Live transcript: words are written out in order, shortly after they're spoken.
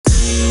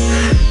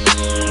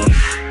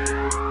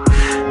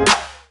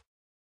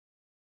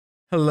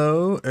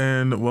Hello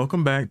and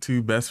welcome back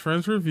to Best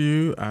Friends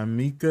Review. I'm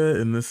Mika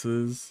and this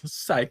is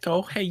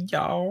Psycho. Hey,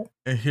 y'all.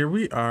 and here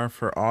we are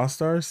for All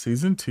Stars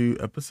Season 2,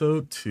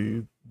 Episode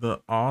 2,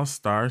 the All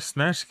Star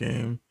Snatch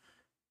Game.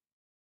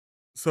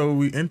 So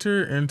we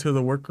enter into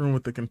the workroom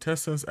with the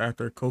contestants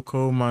after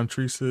Coco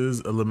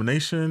Montrese's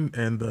elimination,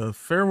 and the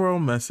farewell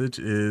message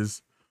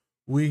is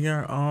we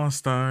are all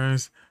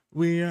stars.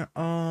 We are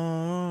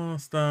all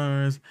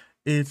stars.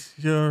 It's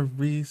your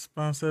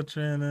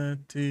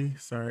responsibility.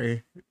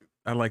 Sorry.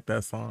 I like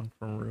that song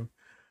from Ru.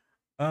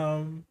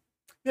 Um,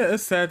 yeah,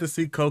 it's sad to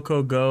see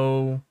Coco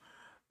go.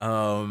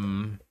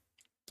 Um,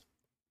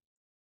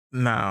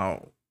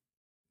 now,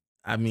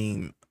 I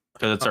mean,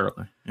 Because it's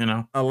early.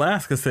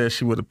 Alaska said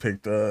she would have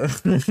picked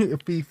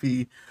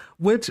Fifi,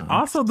 which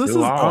also this Too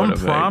is hard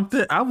of it.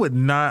 unprompted. I would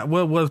not.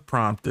 Well, it was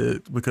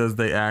prompted because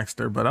they asked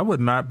her, but I would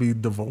not be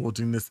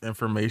divulging this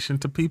information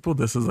to people.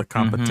 This is a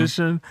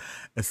competition,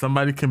 and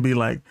somebody can be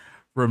like,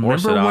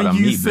 Force "Remember it out when of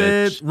you me,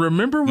 said? bitch.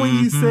 Remember when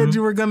you said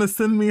you were gonna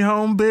send me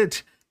home,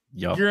 bitch?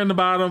 Yup. You're in the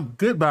bottom.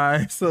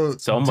 Goodbye." So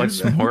So do much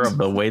that. more of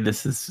the way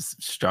this is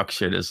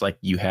structured is like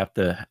you have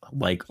to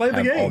Play the have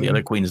all the game.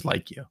 other queens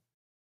like you.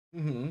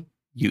 Mm-hmm.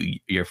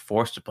 You're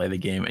forced to play the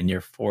game, and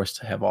you're forced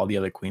to have all the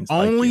other queens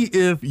Only like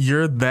you. if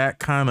you're that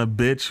kind of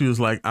bitch who's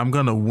like, I'm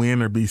gonna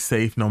win or be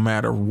safe no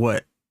matter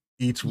what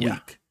each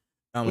week.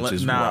 Which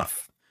is Now,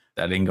 rough.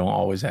 That ain't gonna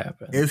always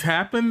happen. it's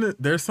happened.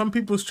 There's some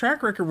people's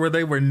track record where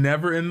they were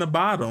never in the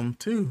bottom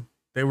too.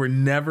 They were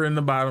never in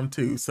the bottom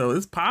too. So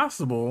it's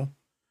possible.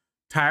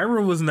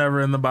 Tyra was never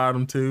in the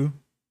bottom too.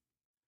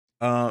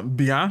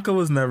 Bianca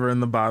was never in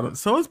the bottom.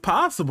 So it's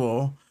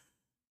possible.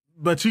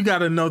 But you got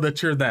to know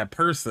that you're that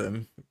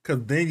person,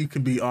 because then you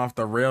can be off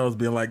the rails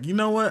being like, you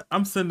know what?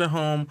 I'm sending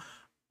home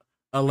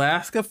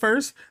Alaska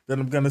first. Then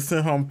I'm going to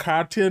send home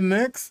Katya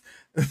next.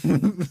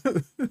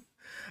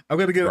 I'm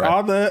going to get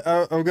all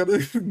the, I'm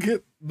going to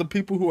get the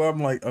people who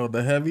I'm like, oh,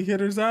 the heavy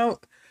hitters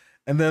out.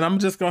 And then I'm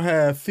just going to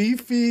have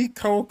Fifi,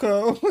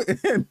 Coco,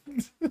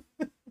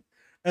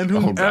 and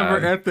whomever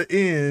at the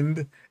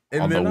end.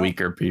 And all then the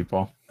weaker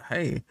people.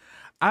 Hey,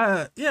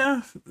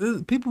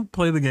 people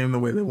play the game the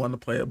way they want to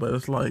play it, but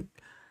it's like,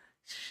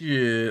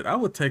 shit, I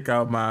would take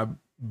out my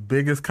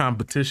biggest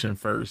competition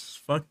first.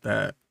 Fuck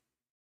that.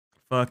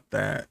 Fuck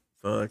that.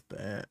 Fuck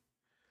that.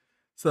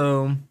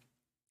 So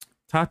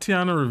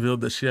Tatiana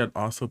revealed that she had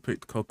also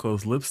picked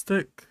Coco's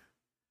lipstick.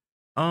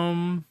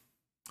 I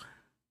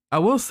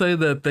will say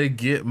that they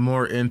get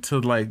more into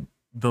like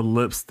the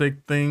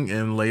lipstick thing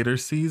in later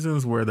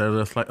seasons where they're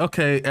just like,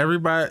 okay,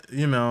 everybody,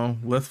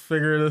 let's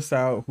figure this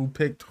out. Who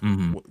picked,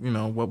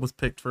 what was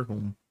picked for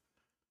whom.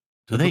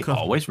 Do they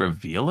always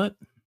reveal it?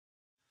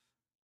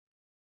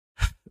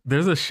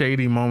 There's a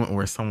shady moment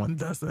where someone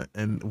doesn't,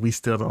 and we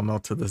still don't know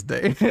to this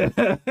day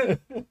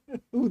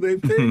who they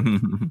picked.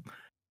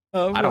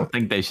 I don't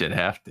think they should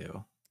have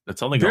to.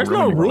 That's only there's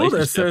no rule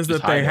that says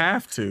that they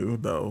have to,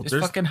 though.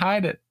 Just fucking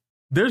hide it.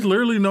 There's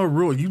literally no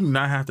rule. You do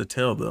not have to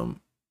tell them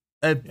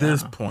at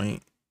this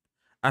point.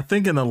 I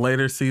think in the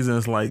later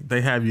seasons, like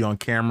they have you on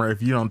camera.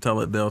 If you don't tell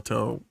it,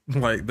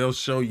 they'll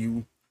show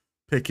you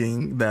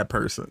picking that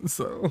person.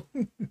 So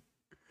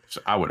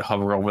I would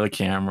hover over the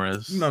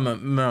cameras.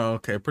 No.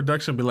 Okay,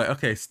 production be like,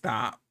 okay,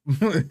 stop,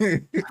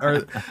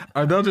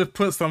 or they'll just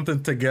put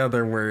something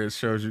together where it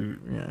shows you.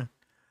 Yeah.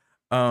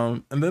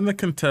 And then the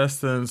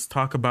contestants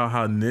talk about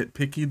how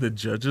nitpicky the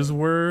judges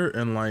were,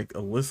 and like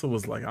Alyssa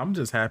was like, I'm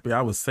just happy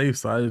I was safe,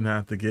 so I didn't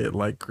have to get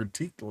like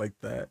critiqued like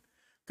that,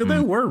 because they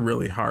were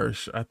really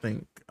harsh, I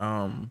think.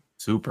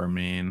 Super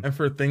mean, and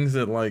for things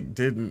that like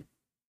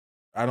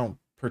I don't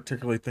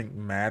particularly think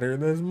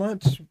mattered as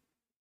much.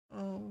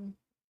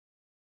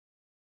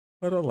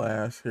 But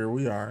alas, here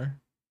we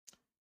are.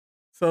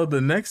 So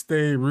the next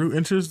day, Ru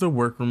enters the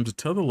workroom to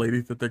tell the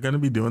ladies that they're going to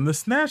be doing the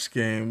Snatch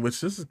game,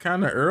 which this is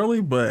kind of early,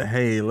 but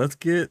hey, let's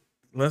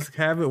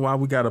have it while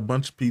we got a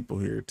bunch of people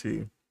here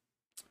too.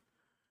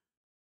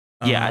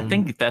 Yeah, I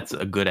think that's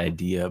a good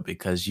idea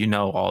because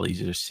all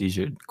these are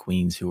seasoned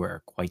queens who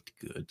are quite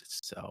good.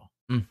 So,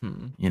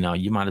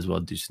 you might as well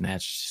do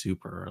Snatch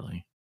super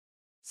early.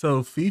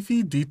 So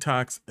Fifi,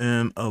 Detox,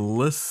 and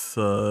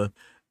Alyssa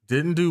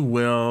didn't do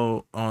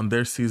well on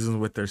their seasons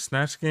with their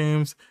Snatch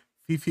games.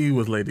 Fifi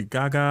was Lady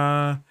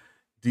Gaga,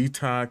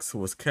 Detox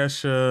was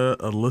Kesha,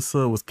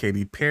 Alyssa was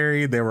Katy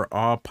Perry. They were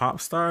all pop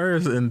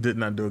stars and did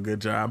not do a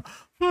good job.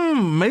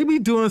 Maybe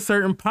doing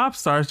certain pop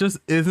stars just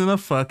isn't a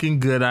fucking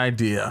good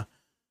idea.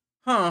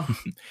 Huh.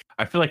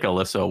 I feel like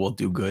Alyssa will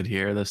do good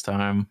here this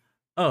time.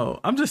 Oh,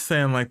 I'm just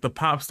saying, like the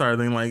pop star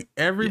thing, like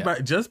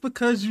everybody, just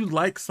because you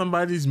like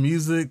somebody's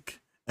music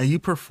and you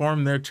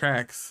perform their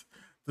tracks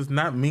does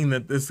not mean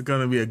that this is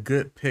going to be a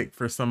good pick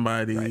for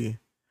somebody.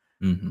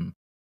 Right.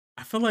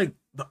 I feel like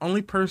the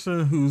only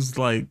person who's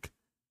like,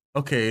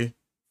 okay,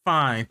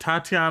 fine,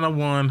 Tatiana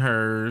won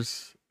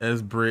hers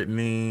as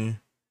Brittany.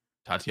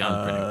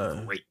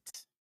 Tatiana's great.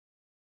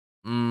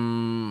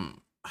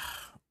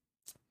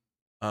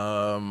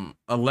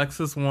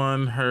 Alexis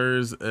won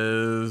hers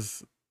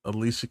as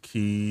Alicia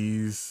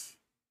Keys.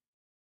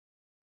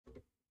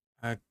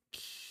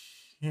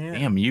 can't.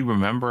 Damn, you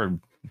remember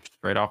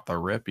straight off the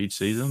rip each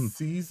season?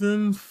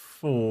 Season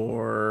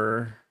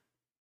 4.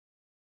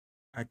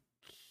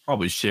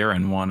 Probably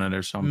Sharon won it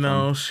or something.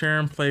 No,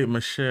 Sharon played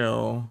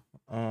Michelle.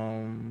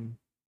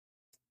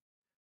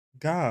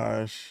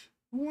 Gosh,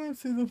 who won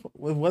season 4?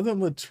 It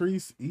wasn't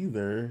Latrice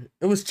either.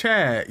 It was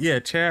Chad. Yeah,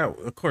 Chad.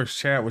 Of course,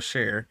 Chad was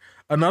Cher.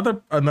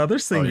 Another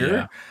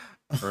singer.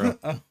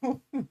 Oh,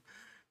 yeah.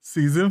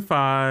 Season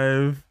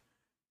 5.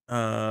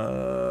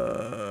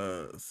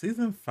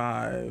 Season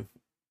 5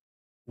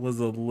 was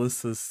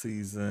Alyssa's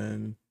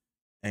season,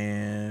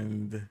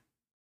 and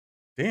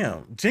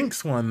damn,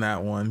 Jinx won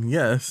that one.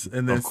 Yes,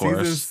 and then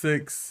season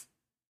 6,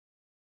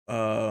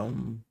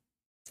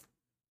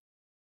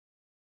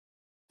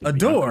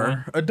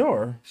 Adore.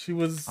 She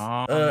was.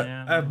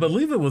 Yeah. I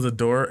believe it was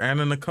Adore.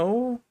 Anna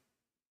Nicole,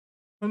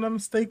 if I'm not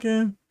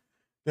mistaken.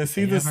 Then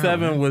season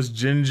 7 was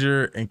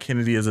Ginger and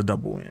Kennedy as a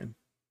double win.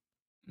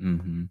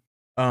 Mm-hmm.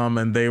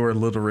 And they were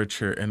Little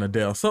Richard and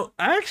Adele. So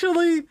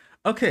actually,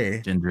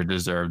 okay, Ginger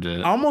deserved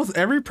it. Almost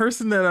every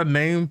person that I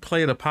named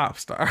played a pop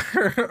star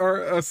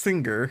or a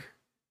singer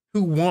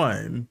who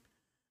won.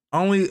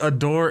 Only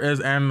Adore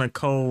as Anna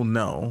Nicole,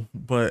 no.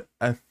 But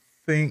I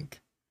think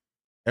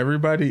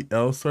everybody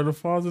else sort of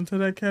falls into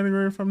that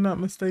category, if I'm not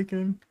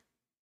mistaken.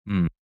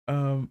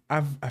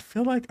 I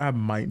feel like I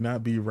might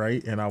not be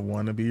right, and I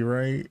want to be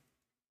right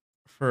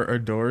for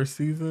Adore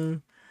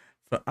season.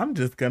 So I'm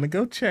just gonna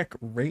go check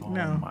right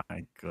now. Oh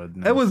my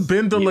goodness! It was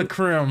Ben de la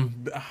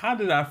Creme. How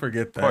did I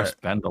forget that? Of course,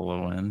 Ben de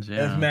la wins.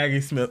 Yeah, as Maggie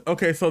Smith.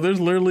 Okay, so there's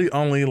literally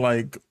only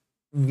like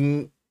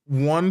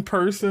one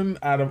person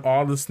out of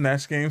all the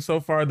Snatch games so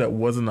far that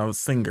wasn't a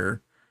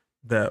singer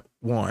that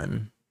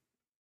won.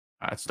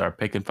 I'd start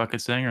picking fucking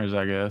singers,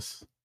 I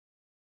guess.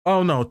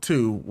 Oh no,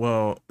 2.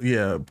 Well,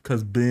 yeah,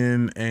 because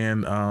Ben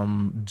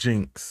and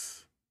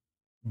Jinx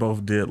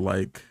both did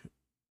like,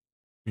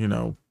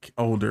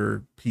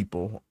 older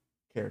people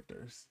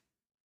characters.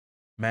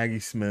 Maggie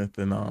Smith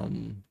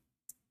and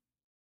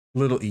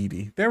Little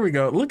Edie. There we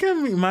go. Look at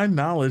me, my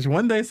knowledge.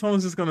 One day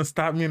someone's just gonna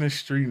stop me in the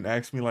street and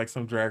ask me like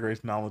some Drag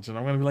Race knowledge, and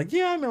I'm gonna be like,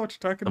 "Yeah, I know what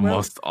you're talking about." The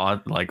most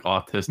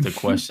autistic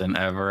question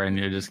ever, and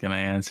you're just gonna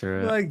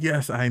answer it. Like,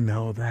 yes, I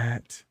know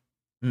that.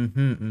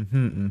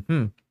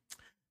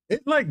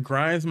 It like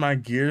grinds my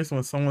gears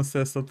when someone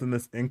says something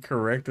that's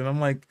incorrect, and I'm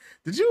like,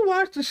 "Did you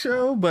watch the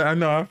show?" But I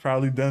know I've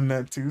probably done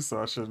that too,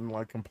 so I shouldn't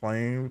like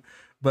complain.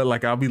 But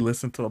like, I'll be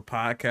listening to a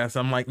podcast.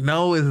 I'm like,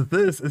 "No, it's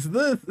this. It's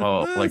this." It's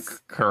this. Like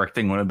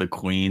correcting one of the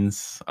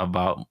queens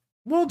about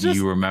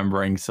you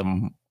remembering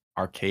some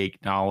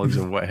archaic knowledge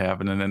of what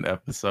happened in an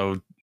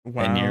episode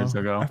 10 years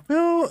ago. I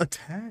feel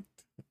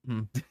attacked.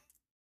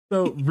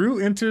 So Ru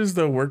enters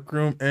the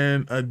workroom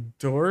and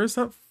Adore's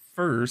up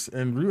first,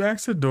 and Ru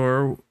asks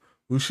Adore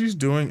who she's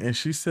doing, and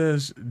she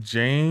says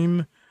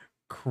Jane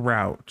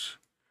Crouch,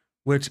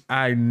 which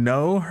I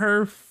know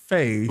her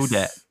face. Who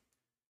that?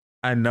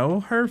 I know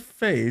her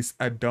face.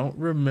 I don't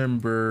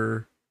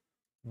remember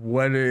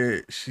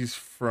she's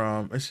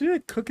from. Is she a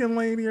cooking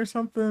lady or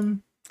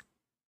something?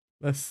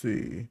 Let's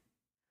see.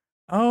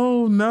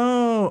 Oh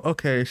no.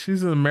 Okay,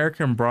 she's an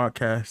American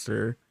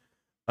broadcaster.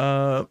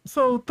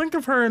 So think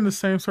of her in the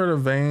same sort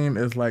of vein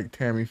as like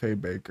Tammy Faye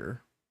Bakker.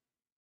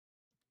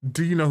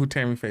 Do you know who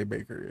Tammy Faye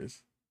Bakker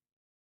is?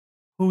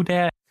 Who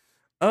that?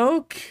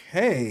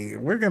 Okay,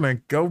 we're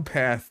gonna go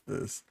past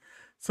this.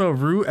 So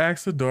Ru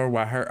asks Adore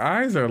why her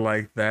eyes are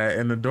like that,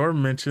 and Adore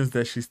mentions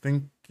that she's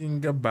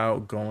thinking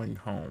about going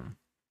home.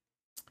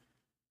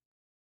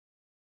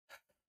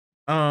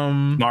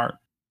 Smart.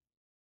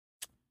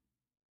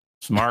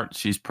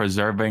 She's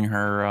preserving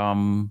her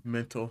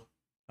mental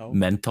health.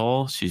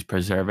 Mental. She's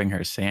preserving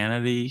her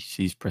sanity.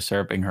 She's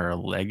preserving her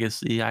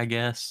legacy, I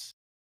guess.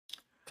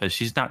 Because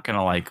she's not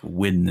gonna like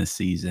win this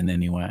season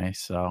anyway.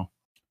 So,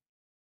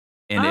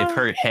 and if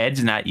her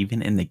head's not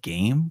even in the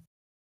game,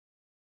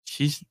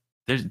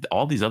 there's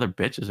all these other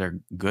bitches are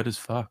good as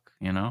fuck,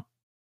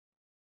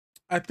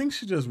 I think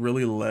she just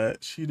really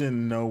she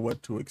didn't know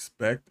what to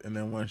expect, and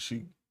then when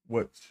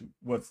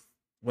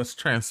what's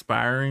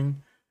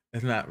transpiring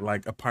is not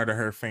like a part of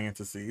her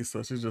fantasy,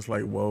 so she's just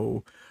like,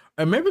 whoa.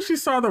 And maybe she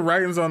saw the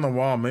writings on the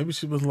wall. Maybe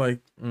she was like,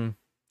 I'm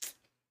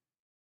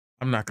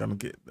not gonna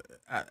get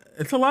that.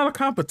 It's a lot of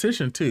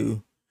competition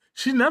too.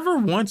 She never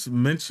once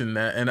mentioned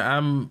that, and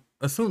I'm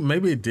assuming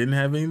maybe it didn't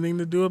have anything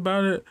to do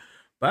about it.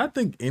 But I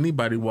think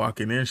anybody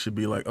walking in should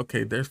be like,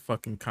 okay, there's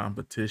fucking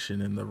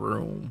competition in the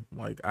room.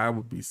 Like, I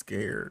would be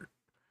scared.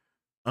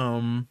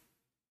 But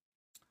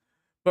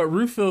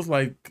Ru feels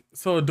like,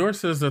 so Adore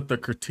says that the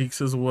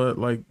critiques is what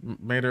like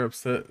made her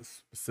upset,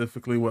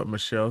 specifically what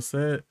Michelle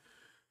said.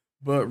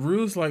 But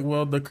Ru's like,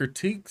 well, the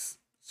critiques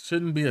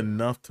shouldn't be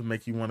enough to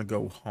make you want to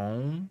go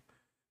home,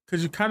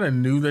 because you kind of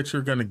knew that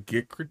you're gonna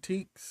get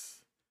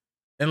critiques,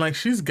 and like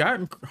she's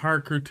gotten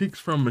hard critiques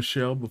from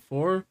Michelle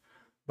before.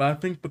 But I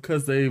think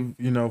because they've,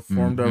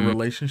 formed a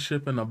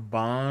relationship and a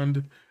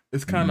bond,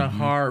 it's kind of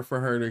hard for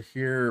her to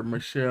hear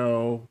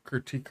Michelle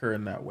critique her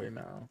in that way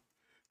now.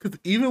 Because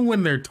even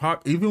when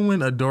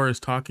Adore is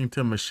talking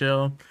to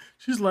Michelle,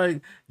 she's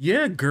like,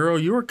 "Yeah, girl,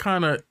 you were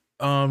kind of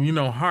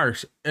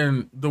harsh.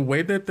 And the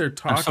way that they're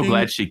talking, I'm so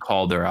glad she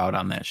called her out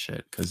on that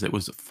shit because it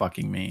was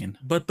fucking mean.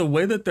 but the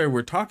way that they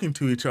were talking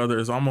to each other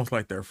is almost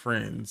like they're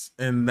friends,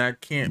 and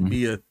that can't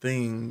be a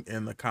thing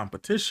in the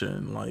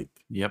competition. Like,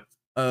 yep.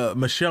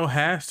 Michelle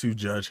has to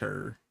judge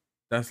her.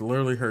 That's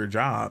literally her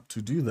job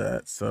to do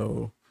that.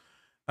 So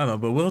I don't know,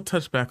 but we'll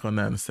touch back on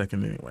that in a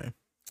second anyway.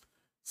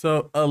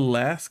 So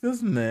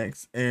Alaska's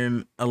next,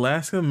 and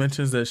Alaska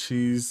mentions that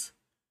she's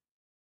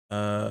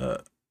I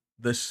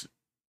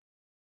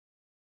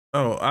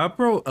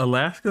wrote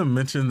Alaska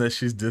mentioned that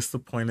she's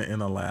disappointed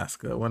in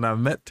Alaska. When I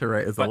met to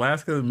write, is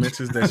Alaska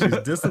mentions that she's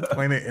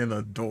disappointed in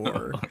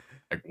Adore.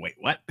 Like, wait,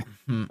 what?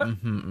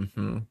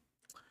 And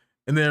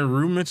then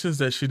Ru mentions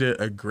that she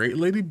did a great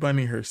Lady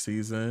Bunny her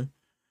season.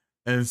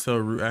 And so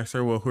Ru asks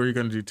her, well, who are you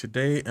going to do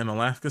today? And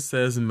Alaska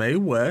says Mae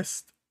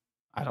West.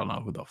 I don't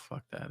know who the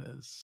fuck that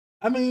is.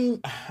 I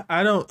mean,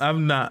 I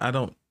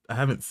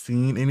haven't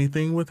seen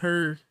anything with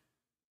her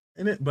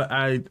in it, but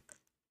I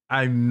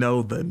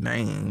know the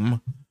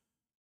name.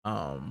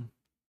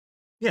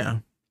 Yeah.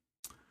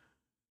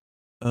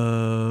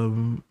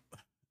 I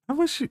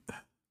wish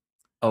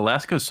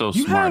Alaska's so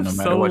smart no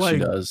matter what she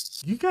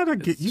does. You gotta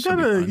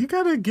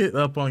get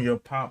up on your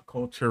pop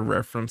culture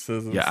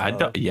references and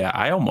stuff.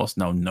 I almost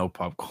know no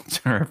pop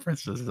culture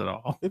references at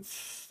all.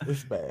 It's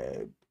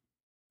bad.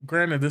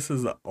 Granted, this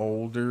is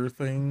older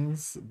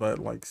things, but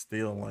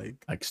still,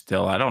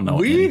 I don't know.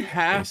 We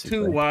have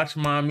to watch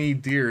Mommy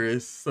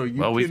Dearest, so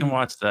we can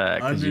watch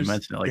that because you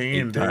mentioned it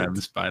 8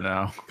 times by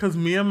now. Because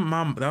me and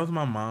Mom, that was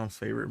my mom's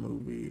favorite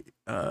movie,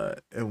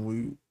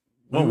 and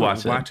we'll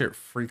watch it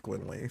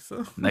frequently.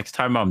 So next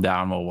time I'm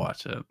down, we'll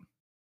watch it.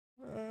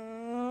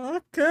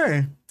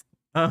 Okay.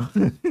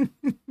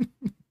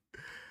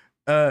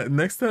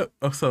 Next up,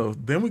 so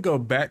then we go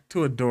back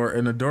to Adore,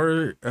 and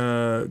Adore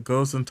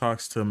goes and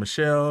talks to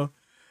Michelle,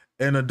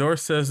 and Adore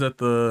says that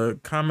the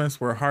comments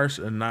were harsh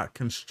and not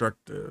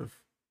constructive.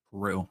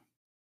 True.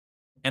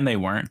 And they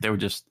weren't. They were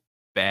just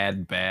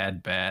bad.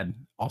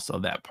 Also,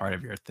 that part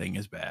of your thing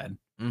is bad.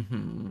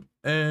 Mm-hmm.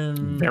 And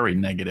very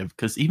negative,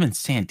 because even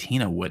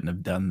Santino wouldn't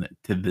have done that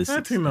to this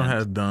extent. Santino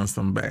has done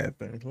some bad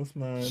things. Let's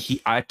not.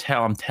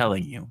 I'm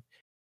telling you,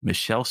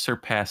 Michelle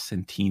surpassed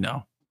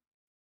Santino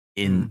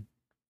in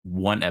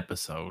one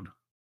episode.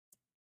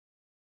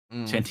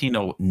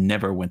 Santino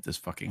never went this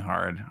fucking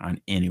hard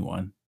on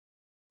anyone.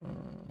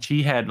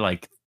 She had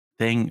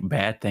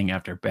bad thing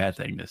after bad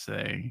thing to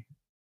say.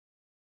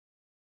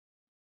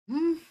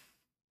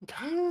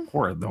 God,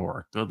 poor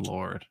Adore. Good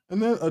Lord.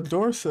 And then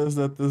Adore says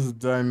that this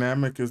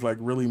dynamic is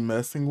really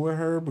messing with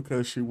her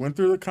because she went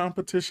through the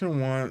competition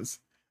once,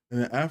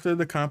 and then after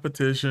the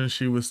competition,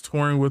 she was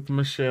touring with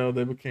Michelle.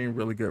 They became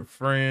really good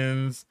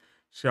friends.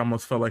 She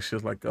almost felt like she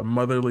was a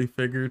motherly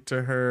figure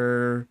to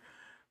her,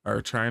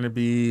 or trying to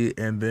be.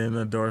 And then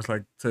Adore's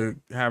to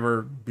have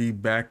her be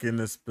back in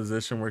this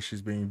position where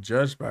she's being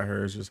judged by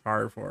her is just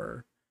hard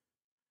for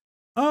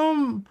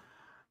her.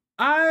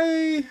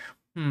 I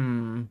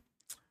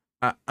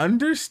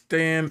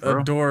understand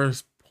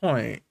Adore's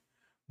point,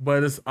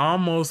 but it's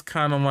almost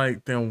kind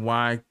of then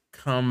why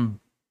come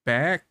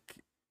back?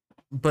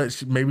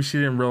 But maybe she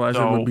didn't realize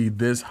it would be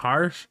this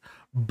harsh.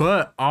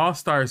 But All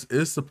Stars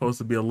is supposed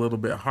to be a little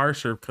bit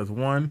harsher because,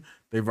 one,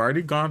 they've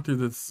already gone through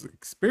this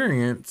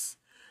experience,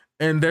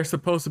 and they're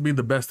supposed to be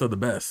the best of the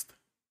best.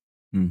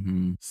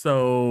 Mm-hmm.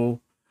 So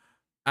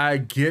I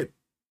get,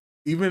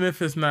 even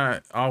if it's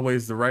not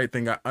always the right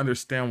thing, I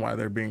understand why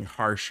they're being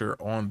harsher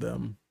on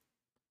them.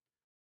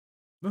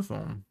 That's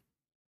all.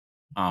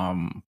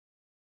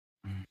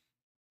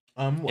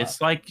 It's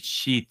like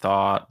she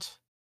thought,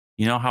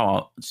 you know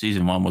how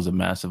season 1 was a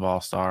mess of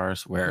All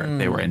Stars where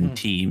they were in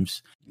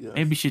teams. Yes.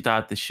 Maybe she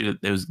thought they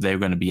were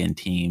going to be in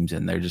teams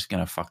and they're just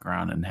going to fuck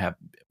around and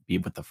be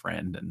with a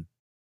friend and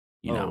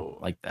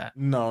like that.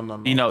 No.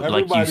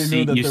 Everybody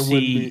knew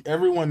that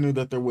everyone knew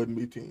that there wouldn't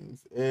be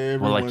teams.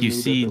 You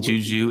see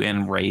Juju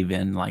and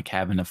Raven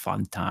having a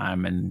fun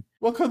time and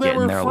because they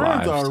were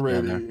friends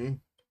already. Together.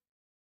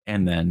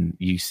 And then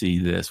you see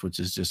this, which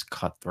is just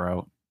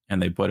cutthroat,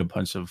 and they put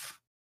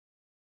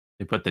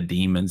the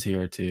demons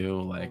here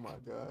too. Oh my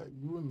God,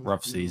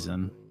 rough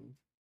season.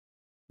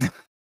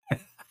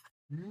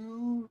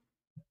 You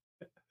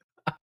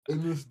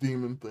in this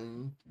demon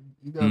thing,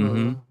 you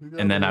gotta.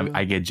 And then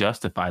I get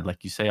justified,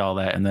 you say all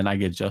that, and then I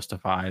get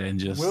justified, and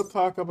just we'll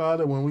talk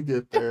about it when we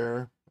get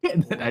there.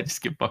 And then I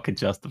just get fucking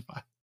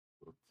justified.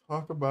 We'll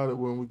talk about it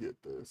when we get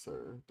there,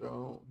 sir.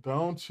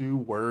 Don't you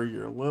worry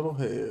your little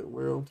head.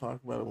 We'll talk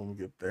about it when we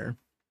get there.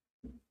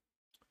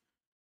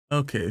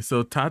 Okay,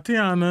 so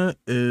Tatiana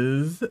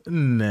is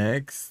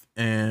next,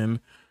 and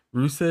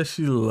Ru says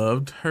she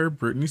loved her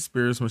Britney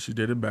Spears when she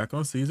did it back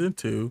on season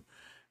 2.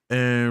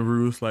 And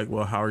Ru's like,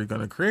 well, how are you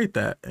going to create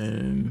that?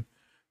 And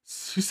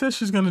she says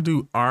she's going to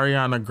do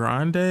Ariana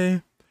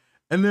Grande.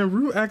 And then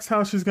Ru asks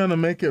how she's going to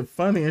make it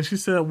funny. And she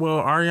said, well,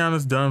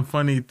 Ariana's done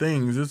funny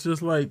things. It's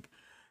just I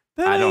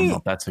don't know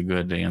if that's a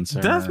good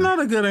answer. That's not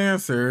a good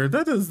answer.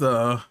 That is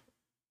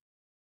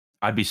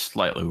I'd be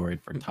slightly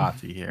worried for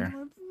Tati here.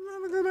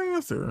 Not a good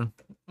answer.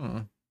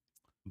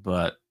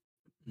 but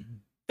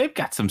they've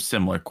got some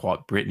similar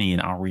Britney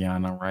and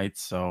Ariana, right?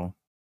 So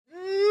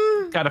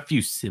got a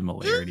few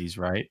similarities,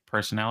 right?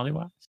 Personality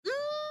wise.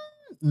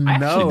 I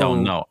actually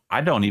don't know.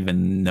 I don't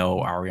even know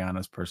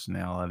Ariana's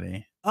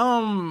personality.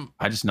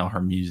 I just know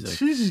her music.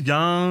 She's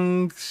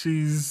young.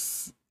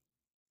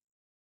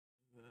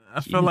 I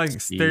feel like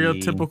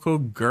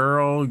stereotypical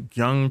girl,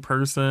 young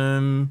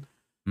person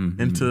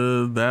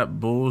into that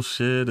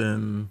bullshit,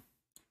 and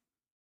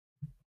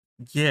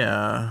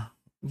yeah.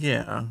 They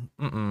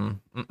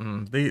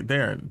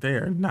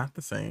are not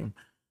the same.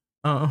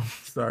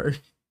 Sorry.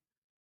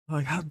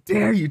 Like, how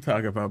dare you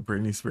talk about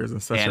Britney Spears in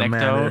such a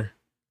manner?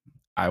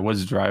 I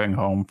was driving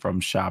home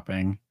from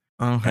shopping,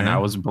 and I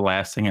was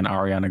blasting an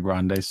Ariana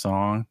Grande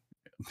song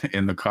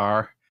in the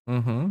car.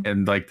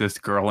 And like this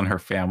girl and her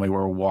family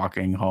were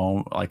walking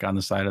home, like on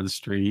the side of the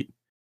street.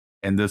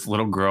 And this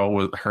little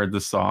girl heard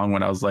the song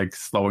when I was like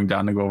slowing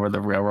down to go over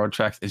the railroad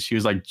tracks, and she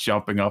was like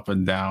jumping up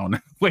and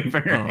down,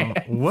 waving her hands.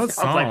 What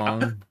song?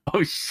 Like,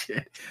 oh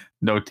shit!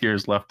 No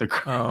Tears Left to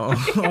Cry.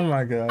 Oh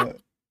my god!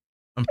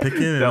 I'm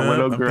picking it that up.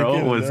 Little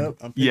girl was.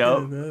 I'm picking it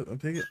up.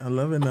 I'm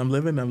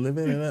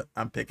living it up.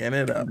 I'm picking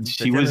it up.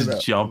 She was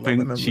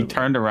jumping. She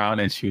turned around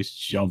and she was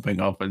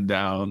jumping up and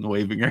down,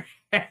 waving her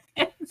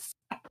hands.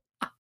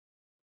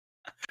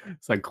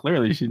 It's like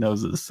clearly she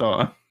knows this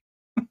song.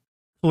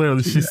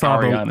 Clearly she saw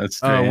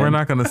we're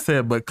not going to say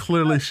it, but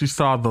clearly she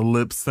saw the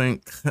lip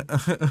sync.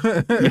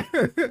 Yeah,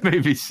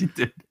 maybe she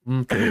did.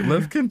 Okay,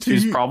 let's continue.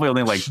 She's probably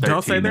only like 13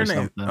 don't say their name.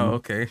 Something. Oh,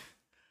 okay.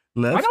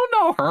 I don't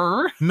know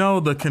her. No,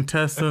 the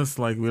contestants,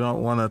 like, we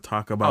don't want to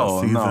talk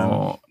about season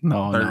 13.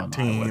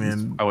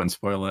 No, I wouldn't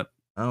spoil it.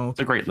 Oh, it's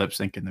a great lip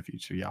sync in the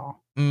future, y'all.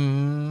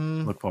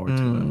 Look forward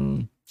to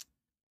it.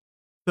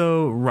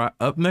 So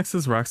up next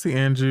is Roxy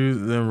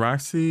Andrews. Then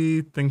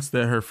Roxy thinks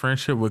that her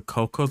friendship with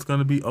Coco's going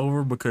to be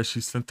over because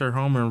she sent her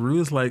home. And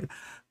Ru's like,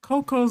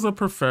 Coco's a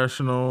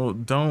professional.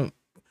 Don't.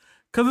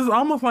 Because it's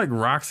almost like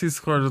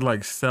Roxy's sort of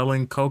like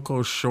selling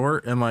Coco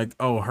short. And like,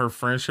 oh, her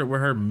friendship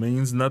with her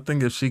means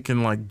nothing if she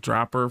can like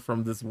drop her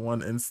from this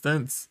one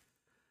instance.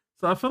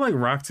 So I feel like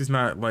Roxy's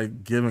not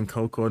like giving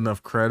Coco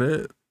enough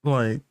credit.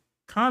 Like,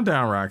 calm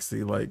down,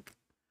 Roxy. Like,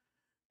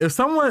 if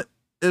someone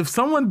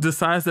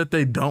decides that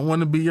they don't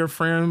want to be your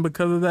friend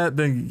because of that,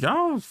 then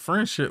y'all's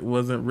friendship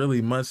wasn't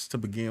really much to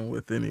begin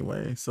with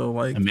anyway. So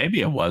like, and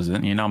maybe it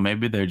wasn't,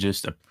 maybe they're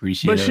just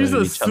appreciative. But she's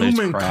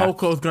assuming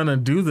Coco's gonna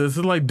do this.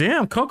 It's like,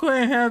 damn, Coco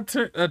ain't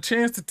had a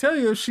chance to tell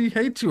you if she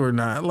hates you or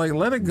not. Like,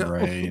 let it go.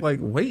 Right. Like,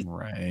 wait,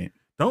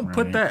 don't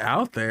put that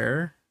out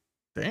there.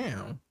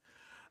 Damn.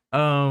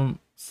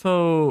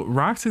 So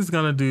Roxy's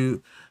gonna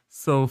do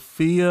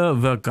Sofia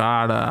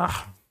Vergara.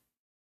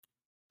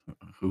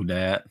 Who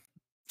that?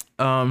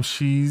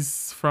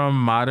 She's from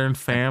Modern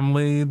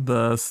Family,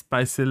 the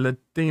spicy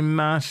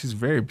Latina. She's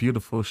very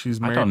beautiful.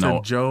 She's married to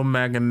Joe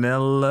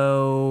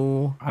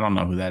Manganiello. I don't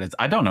know who that is.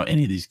 I don't know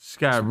any of these. She's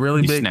got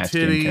really big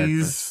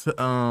titties.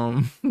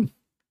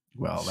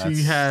 Well,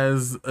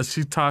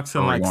 she talks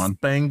in like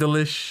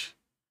Spanglish.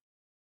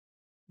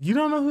 You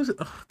don't know who's?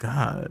 Oh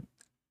God,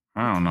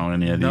 I don't know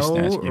any of these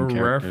Snatch Game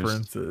characters.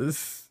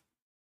 References.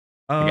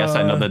 I guess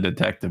I know the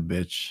detective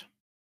bitch.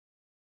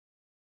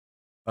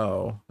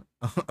 Oh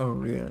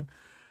yeah.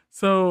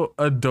 So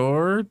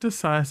Adore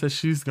decides that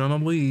she's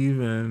gonna leave,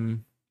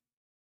 and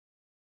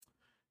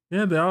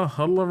yeah, they all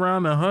huddle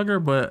around and hug her.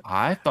 But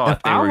I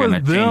thought they were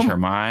gonna change her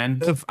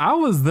mind. If I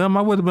was them,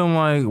 I would have been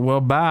like,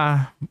 "Well,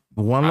 bye.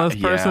 One less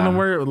person to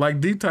worry."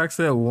 Like Detox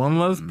said, one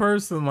less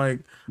person.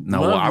 Like,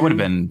 no, well, I would have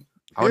been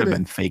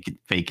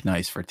fake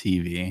nice for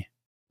TV.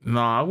 No,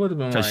 I would have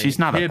been like, she's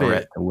not a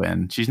threat to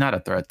win. She's not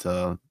a threat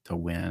to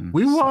win.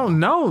 We won't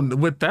know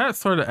with that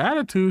sort of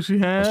attitude she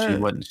had.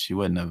 She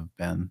wouldn't have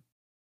been.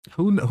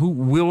 Who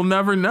we'll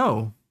never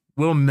know.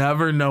 We'll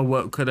never know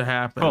what could have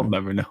happened. We'll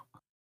never know.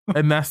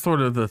 And that's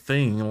sort of the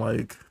thing.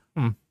 Like,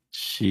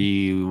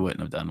 she wouldn't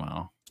have done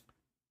well.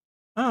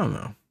 I don't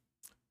know.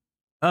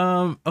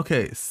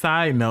 Okay,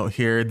 side note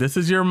here. This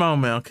is your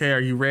moment, okay? Are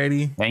you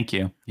ready? Thank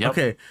you. Yep.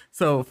 Okay,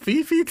 so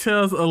Fifi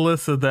tells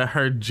Alyssa that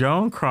her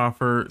Joan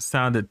Crawford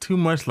sounded too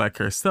much like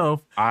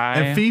herself.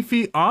 And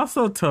Fifi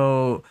also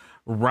told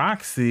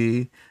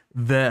Roxy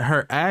that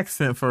her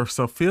accent for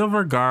Sofia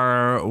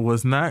Vergara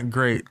was not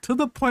great, to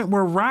the point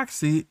where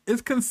Roxy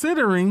is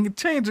considering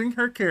changing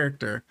her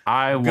character.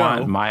 I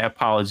want my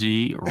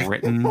apology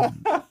written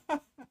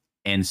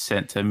and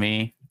sent to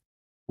me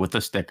with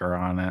a sticker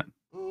on it.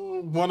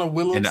 One of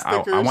Willow's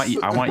stickers. I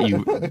want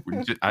you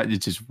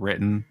it's just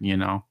written,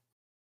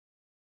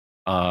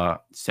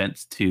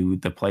 sent to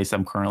the place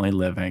I'm currently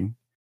living,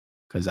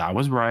 because I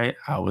was right.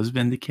 I was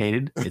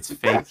vindicated. It's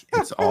fake.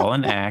 It's all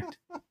an act.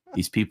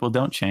 These people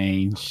don't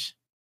change.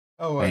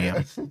 Oh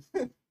my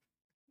God.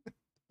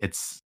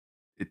 It's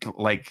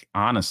like,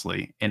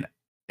 honestly, and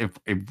if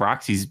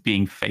Roxy's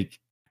being fake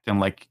and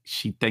like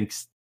she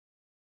thinks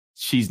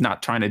she's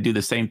not trying to do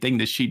the same thing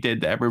that she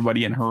did to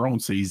everybody in her own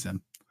season.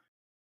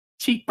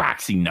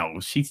 Roxy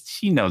knows.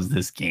 She knows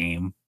this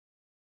game.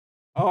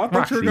 Oh, I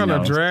thought you were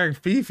gonna drag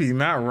Fifi,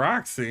 not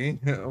Roxy.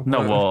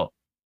 No, well,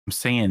 I'm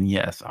saying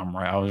yes. I'm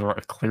right. I was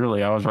right.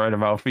 Clearly, I was right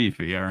about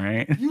Fifi. All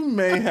right. You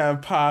may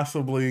have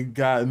possibly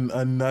gotten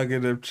a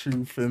nugget of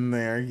truth in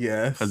there.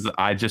 Because Yes.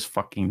 I just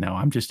fucking know.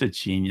 I'm just a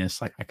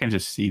genius. Like I can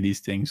just see these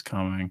things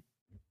coming.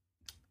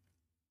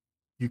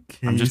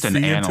 Can I'm you just an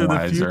see into the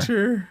analyzer.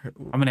 future?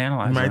 I'm an You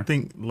might analyzer.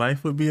 think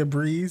life would be a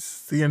breeze,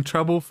 seeing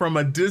trouble from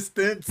a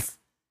distance,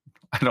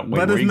 I don't wait.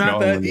 but Where it's you not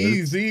going that with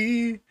this?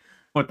 easy.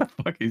 What the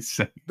fuck is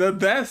saying? The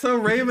That's So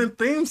Raven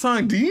theme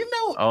song. Do you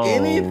know Oh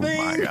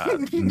my god!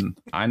 anything?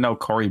 I know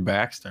Corey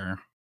Baxter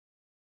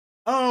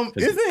Isn't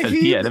because he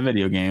he had a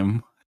video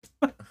game.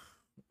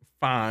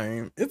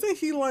 fine? Isn't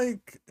he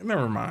like?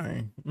 Never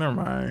mind. Never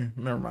mind.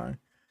 Never mind.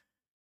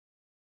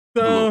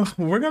 But So look,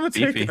 we're gonna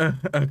take Fifi,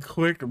 a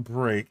quick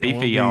break, and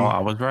Fifi, y'all. I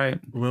was right.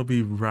 we'll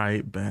be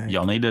right back.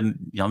 Y'all need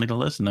to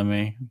listen to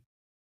me.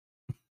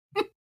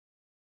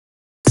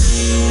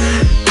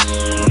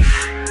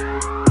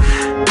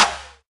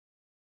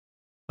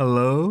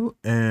 Hello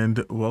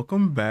and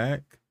welcome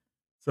back.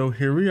 So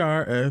here we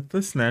are at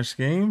the Snatch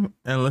game,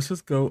 and let's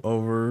just go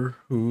over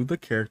who the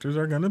characters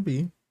are gonna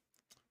be.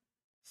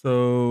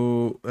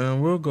 So,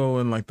 and we'll go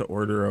in like the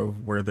order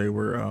of where they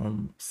were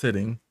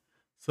sitting.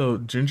 So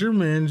Ginger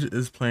Minge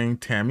is playing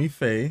Tammy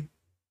Faye.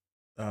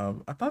 I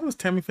thought it was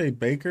Tammy Faye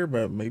Baker,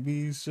 but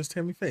maybe it's just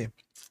Tammy Faye.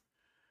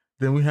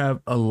 Then we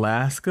have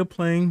Alaska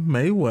playing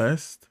Mae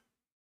West.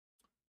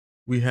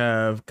 We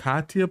have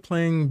Katya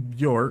playing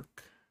Bjork.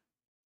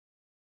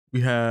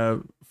 We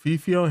have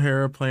Fifi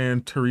O'Hara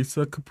playing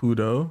Teresa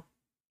Caputo.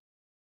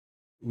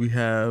 We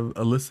have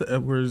Alyssa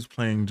Edwards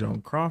playing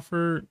Joan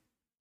Crawford.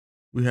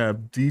 We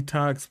have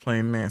Detox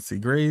playing Nancy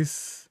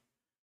Grace.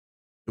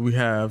 We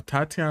have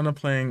Tatiana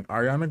playing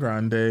Ariana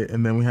Grande.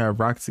 And then we have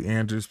Roxy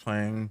Andrews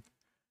playing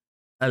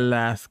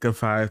Alaska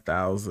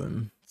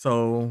 5000.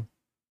 So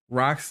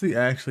Roxy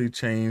actually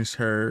changed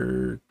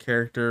her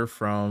character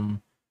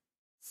from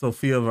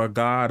Sofia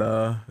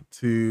Vergara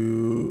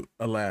to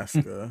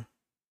Alaska.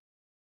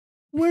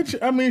 Which,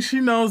 I mean, she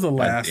knows God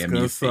damn Alaska,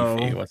 you, so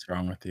Fifi. What's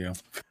wrong with you?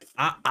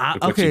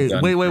 okay,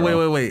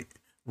 wait.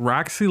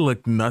 Roxy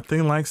looked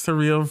nothing like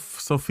Sofia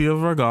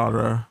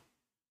Vergara.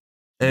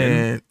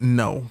 And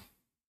no.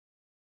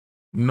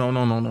 That's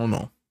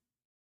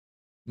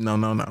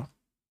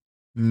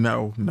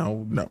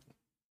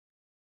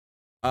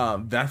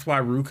why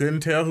Rue couldn't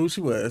tell who she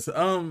was.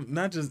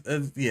 Not just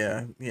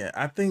yeah.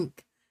 I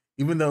think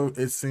even though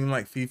it seemed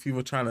like Fifi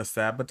was trying to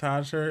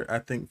sabotage her, I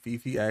think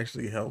Fifi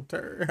actually helped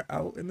her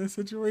out in this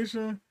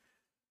situation.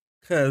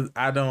 Cause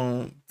I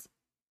don't.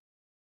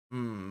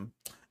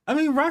 I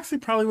mean, Roxy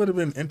probably would have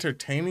been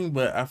entertaining,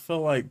 but I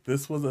feel like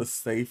this was a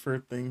safer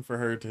thing for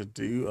her to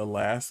do,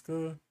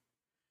 Alaska,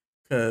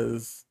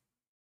 because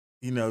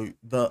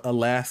the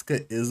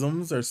Alaska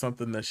isms are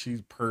something that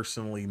she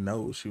personally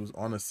knows. She was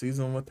on a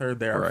season with her;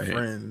 they are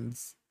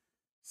friends.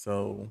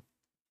 So,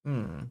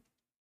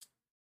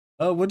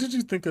 what did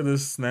you think of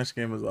this Snatch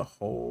game as a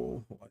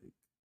whole? Like,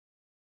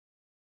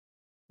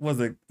 was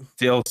it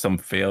Still some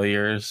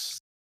failures,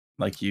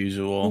 like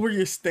usual? Who were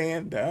your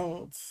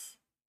standouts?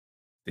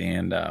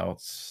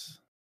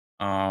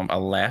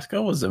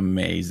 Alaska was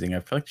amazing. I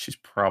feel like she's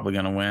probably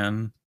gonna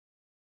win.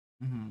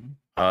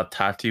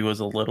 Tati was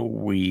a little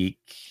weak.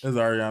 Is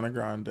Ariana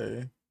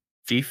Grande.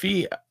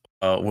 Fifi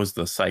was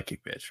the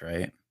psychic bitch,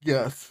 right?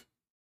 Yes.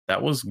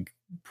 That was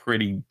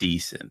pretty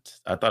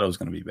decent. I thought it was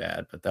gonna be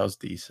bad, but that was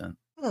decent.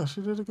 Yeah,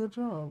 she did a good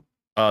job.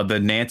 The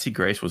Nancy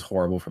Grace was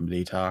horrible from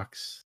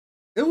Detox.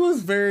 It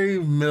was very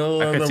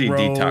middle I of could the see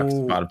road.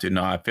 Detox bottom two.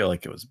 No, I feel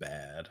like it was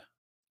bad.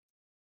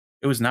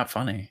 It was not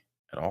funny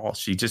at all.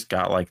 She just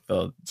got like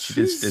she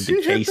just did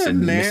the case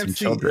and missing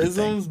children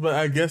isms, but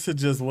I guess it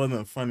just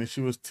wasn't funny.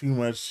 She was too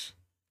much.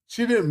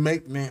 She didn't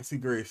make Nancy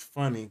Grace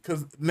funny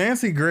because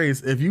Nancy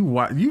Grace, if you've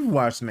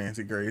watched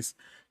Nancy Grace,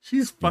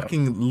 she's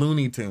fucking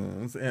Looney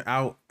Tunes and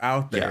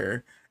out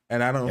there,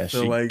 and I don't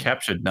feel like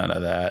captured none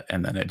of that,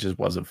 and then it just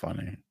wasn't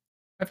funny.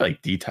 I feel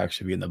like Detox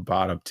should be in the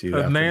bottom two.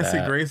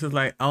 Nancy Grace is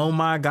like, oh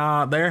my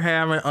god, they're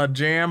having a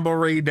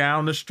jamboree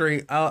down the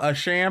street, a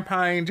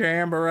champagne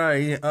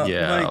jamboree.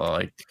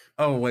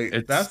 Oh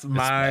wait, that's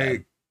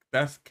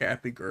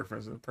Kathy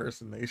Griffin's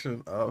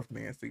impersonation of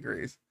Nancy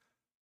Grace.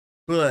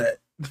 But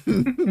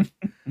you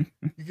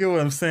get what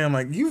I'm saying?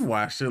 Like, you've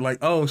watched it. Like,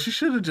 oh, she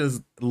should have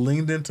just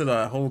leaned into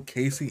the whole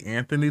Casey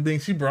Anthony thing.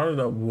 She brought it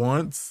up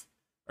once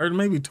or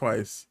maybe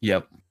twice.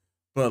 Yep.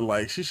 But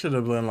like, she should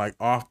have been like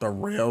off the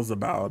rails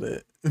about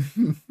it.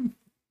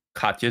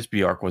 Katya's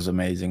Bjork was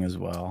amazing as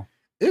well.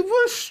 It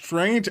was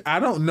strange. I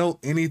don't know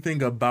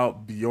anything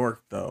about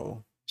Bjork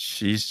though.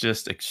 She's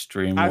just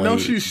extremely. I know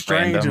she's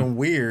strange and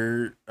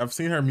weird. I've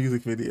seen her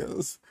music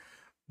videos.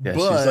 Yeah,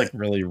 she's like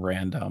really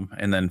random.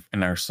 And then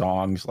in her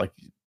songs, like,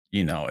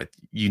 you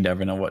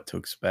never know what to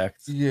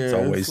expect. Yeah, it's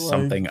always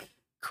something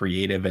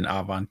creative and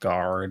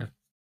avant-garde.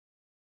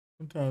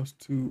 Sometimes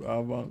too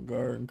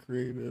avant-garde and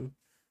creative.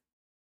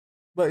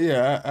 But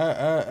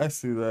yeah, I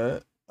see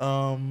that.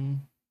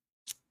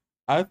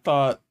 I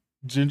thought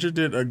Ginger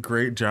did a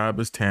great job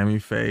as Tammy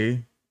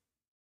Faye.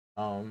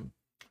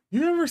 You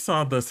never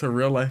saw this her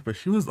real life, but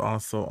she was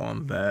also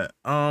on that.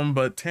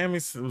 But Tammy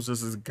was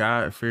just this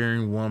God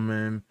fearing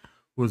woman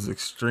who was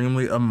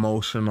extremely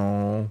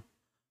emotional,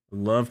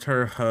 loved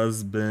her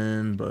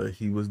husband, but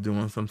he was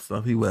doing some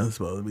stuff he wasn't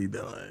supposed to be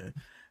doing.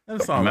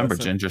 That's Don't all remember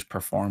that's it. Ginger's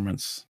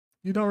performance.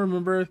 You don't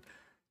remember it?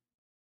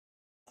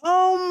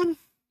 Um,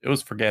 It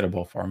was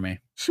forgettable for me.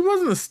 she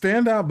wasn't a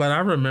standout, but I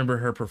remember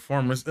her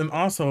performance. And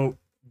also,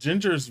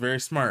 Ginger is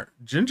very smart.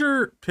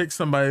 Ginger picked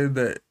somebody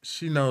that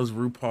she knows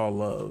RuPaul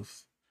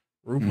loves.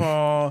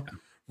 RuPaul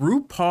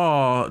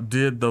RuPaul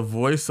did the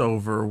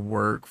voiceover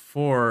work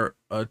for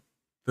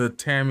the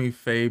Tammy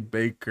Faye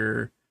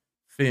Baker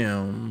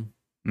film.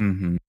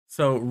 Mm-hmm.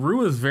 So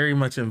Ru is very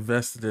much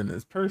invested in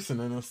this person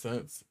in a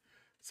sense.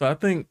 So I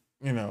think,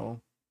 good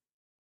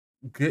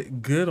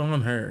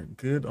on her.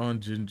 Good on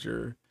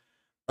Ginger.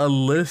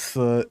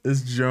 Alyssa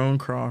is Joan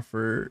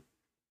Crawford.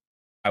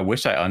 I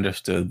wish I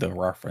understood the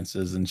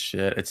references and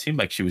shit. It seemed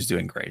like she was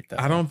doing great though.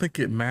 I don't think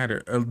it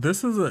mattered.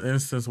 This is an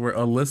instance where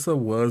Alyssa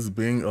was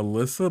being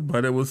Alyssa,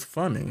 but it was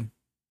funny.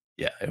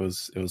 Yeah, it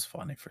was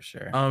funny for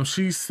sure.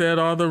 She said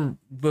all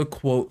the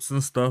quotes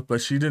and stuff,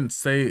 but she didn't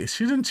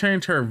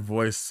change her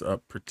voice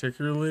up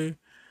particularly.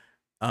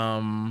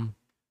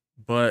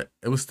 But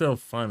it was still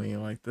funny.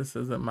 Like, this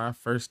isn't my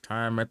first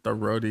time at the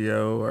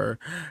rodeo, or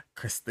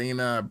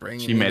Christina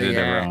bringing She made me it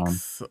the her own.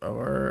 axe,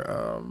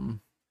 or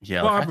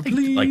Yeah, like, Barbara, I think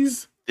please. like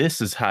this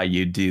is how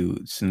you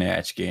do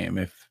Snatch Game.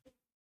 If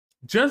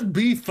Just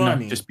be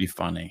funny. just be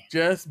funny.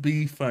 Just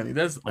be funny.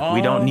 That's Like, all.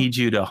 we don't need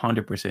you to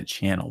 100%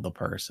 channel the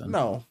person.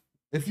 No.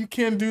 If you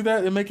can do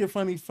that and make it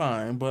funny,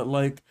 fine. But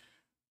like,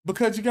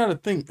 because you got to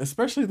think,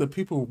 especially the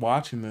people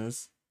watching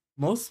this,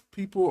 most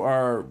people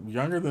are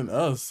younger than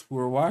us who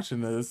are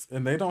watching this,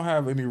 and they don't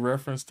have any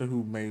reference to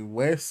who Mae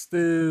West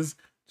is,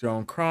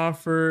 Joan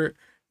Crawford,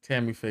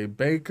 Tammy Faye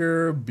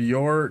Baker,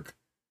 Bjork.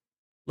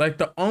 Like,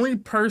 the only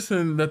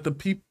person that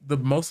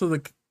most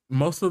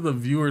of the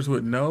viewers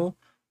would know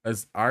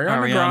is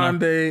Ariana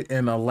Grande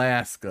and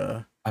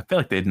Alaska. I feel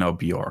like they'd know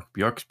Bjork.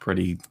 Bjork's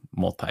pretty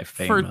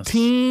multi-famous.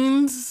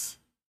 For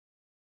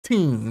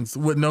teens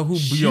would know who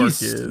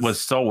Bjork is. Was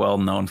so well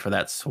known for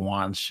that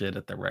swan shit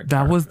at the red That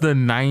carpet. was the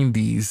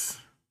 90s.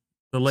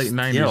 The late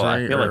 90s,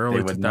 right? I feel like or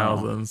early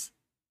 2000s.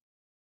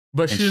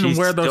 But she didn't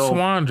wear the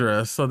swan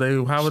dress, so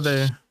how would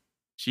they?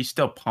 She's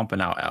still pumping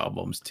out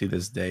albums to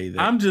this day.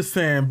 I'm just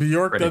saying,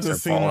 Bjork doesn't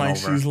seem like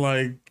she's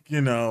like,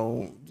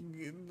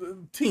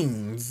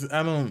 teens.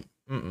 I don't.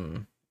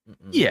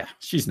 Yeah,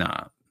 she's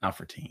not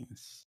for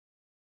teens.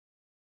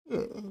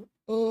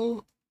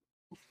 Ooh,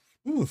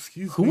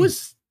 excuse me.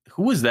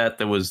 Who was that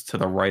was to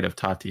the right of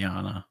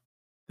Tatiana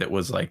that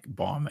was like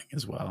bombing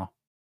as well?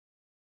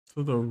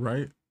 To the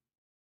right?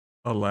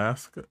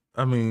 Alaska?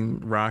 I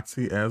mean,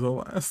 Roxy as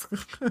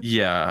Alaska?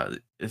 Yeah,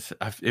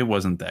 it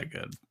wasn't that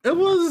good. It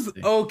was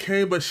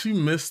okay, but she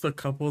missed a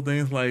couple of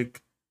things,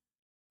 like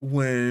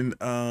when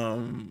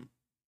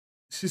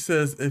she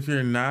says, if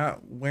you're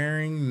not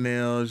wearing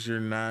nails, you're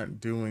not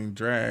doing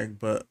drag,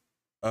 but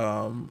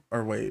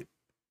or wait.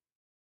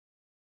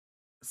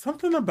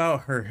 Something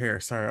about her hair.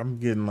 Sorry, I'm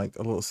getting like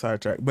a little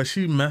sidetracked. But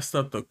she messed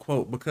up the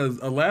quote, because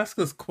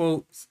Alaska's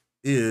quote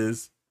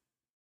is,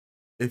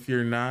 if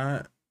you're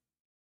not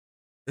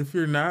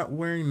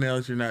wearing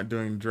nails, you're not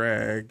doing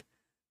drag.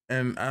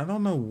 And I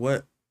don't know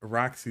what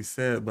Roxy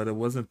said, but it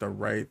wasn't the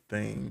right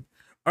thing.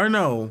 Or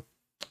no,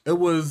 it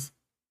was,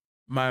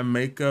 my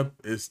makeup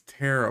is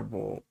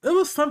terrible. It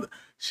was something,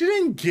 she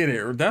didn't get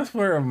it. That's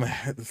where I'm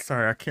at.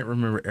 Sorry, I can't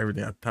remember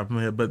everything off the top of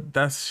my head,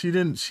 but she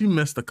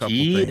missed a couple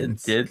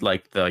things. She did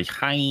like the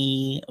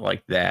hi,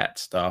 like that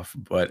stuff,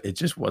 but it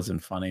just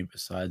wasn't funny.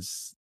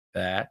 Besides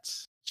that,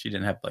 she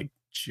didn't have like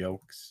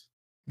jokes.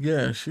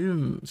 Yeah, she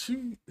didn't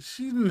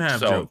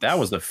have jokes. So that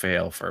was a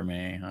fail for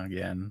me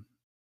again.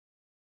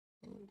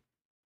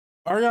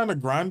 Ariana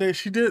Grande,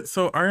 she did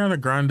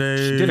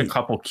a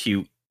couple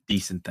cute,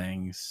 decent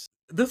things.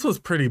 This was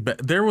pretty bad.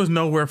 There was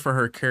nowhere for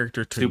her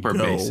character to go,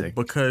 basic,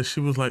 because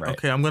she was like,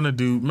 okay, I'm gonna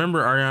do.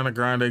 Remember, Ariana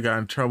Grande got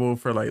in trouble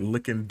for like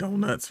licking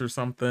donuts or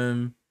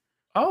something.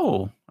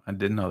 Oh, I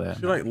didn't know that.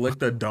 She like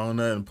licked a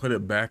donut and put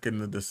it back in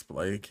the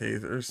display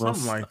case or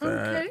something like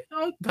that. Okay,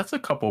 that's a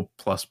couple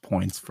plus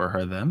points for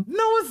her then.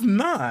 No, it's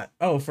not.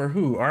 Oh, for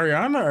who?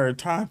 Ariana or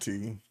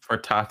Tati? For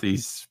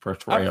Tati's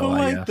portrayal,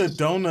 I feel like the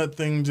donut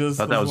thing just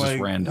was like, just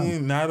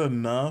random. Not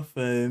enough,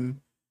 and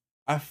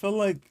I feel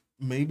like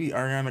maybe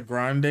Ariana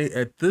Grande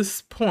at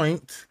this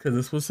point, because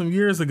this was some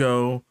years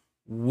ago,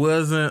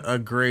 wasn't a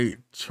great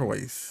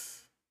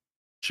choice.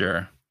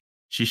 Sure.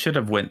 She should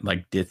have went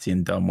like ditzy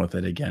and dumb with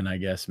it again, I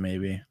guess,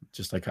 maybe.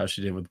 Just like how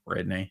she did with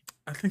Britney.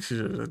 I think she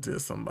should have did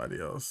somebody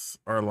else.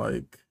 Or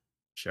like...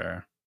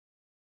 Sure.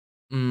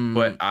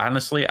 But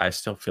honestly, I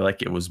still feel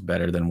like it was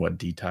better than what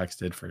Detox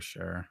did for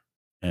sure.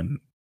 And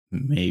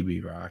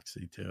maybe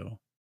Roxy too.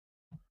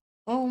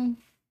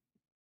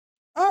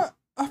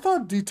 I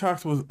thought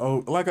Detox was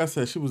like I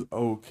said, she was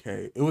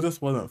okay. It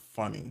just wasn't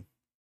funny.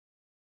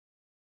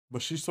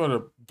 But she sort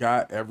of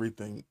got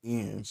everything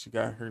in. She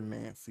got her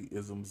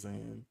Nancy-isms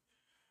in.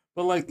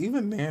 But like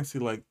even Nancy,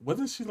 like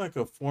wasn't she like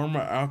a former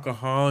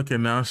alcoholic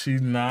and now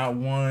she's not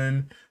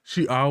one?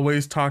 She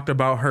always talked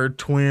about her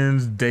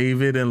twins,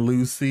 David and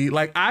Lucy.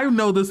 Like I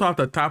know this off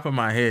the top of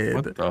my What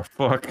head. the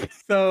fuck?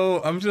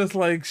 So I'm just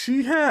like,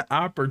 she had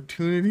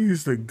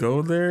opportunities to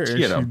go there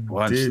She and had a she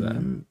bunch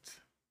then.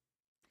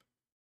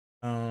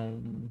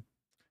 didn't.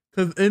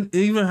 Because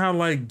even how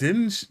like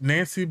didn't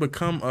Nancy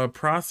become a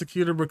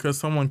prosecutor because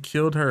someone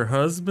killed her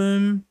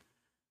husband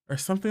or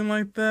something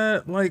like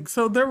that? Like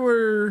so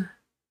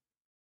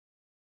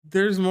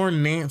there's more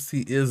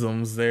Nancy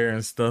isms there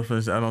and stuff,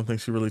 and I don't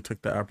think she really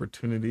took the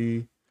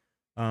opportunity.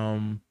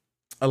 Um,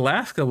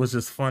 Alaska was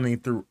just funny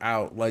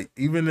throughout. Like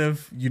even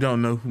if you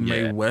don't know who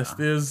Mae Yeah.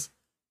 West is,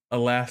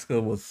 Alaska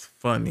was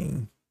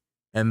funny,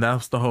 and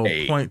that's the whole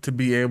Hey. point to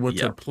be able to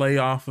Yep. play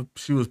off of.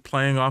 She was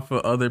playing off of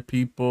other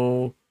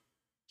people.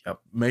 Yep.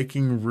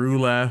 Making Rue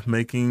laugh,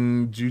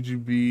 making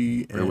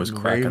Jujubee It was and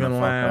cracking the Raven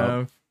fuck up.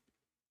 laugh.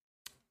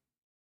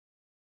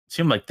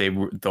 Seemed like they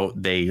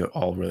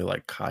all really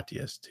like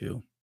Katya's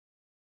too.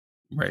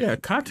 Right. Yeah,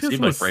 It Katya's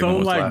seemed was like Raven so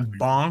was like laughing.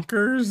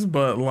 bonkers,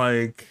 but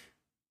like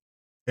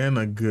in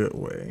a good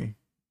way.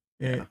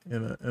 Yeah.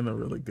 In a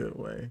really good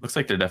way. Looks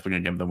like they're definitely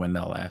gonna give the win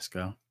to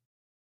Alaska.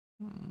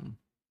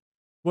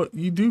 Well,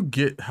 you do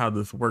get how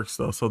this works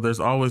though. So there's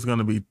always going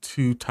to be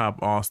 2 top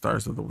all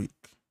stars of the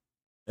week,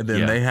 and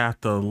then they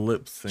have to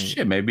lip sync.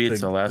 Shit, maybe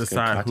it's to Alaska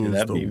decide Katya. who's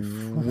That'd the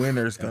be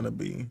winner's going to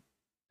be.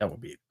 That would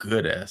be a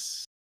good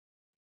S.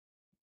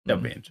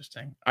 That'd be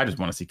interesting. I just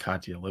want to see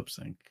Katya lip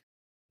sync.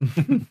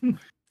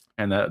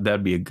 And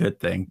that'd be a good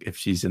thing. If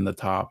she's in the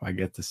top, I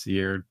get to see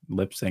her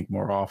lip sync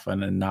more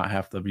often and not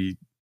have to be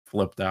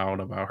flipped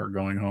out about her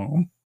going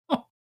home.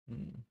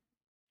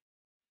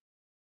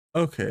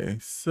 Okay,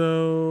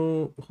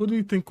 so who do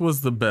you think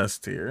was the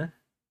best here?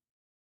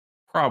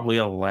 Probably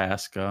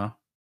Alaska.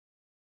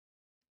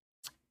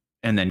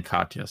 And then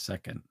Katya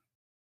second.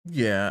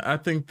 Yeah, I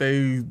think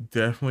they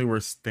definitely were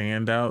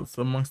standouts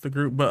amongst the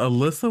group, but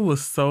Alyssa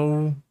was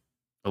so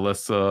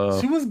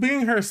she was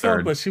being herself,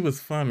 third. but she was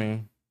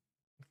funny.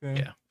 Okay.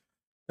 Yeah.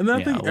 And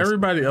then I think Alyssa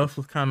everybody else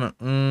was kind of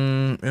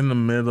in the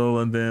middle,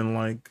 and then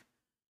like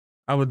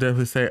I would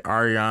definitely say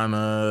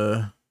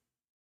Ariana.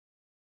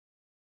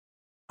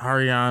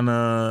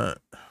 I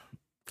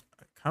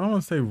kind of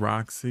want to say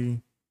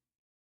Roxy.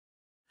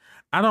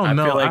 I don't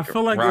know. I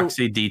feel like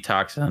Roxy,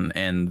 Detox,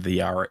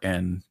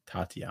 and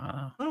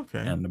Tatiana. Okay.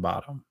 And the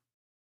bottom.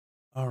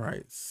 All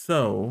right.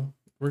 So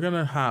we're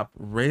gonna hop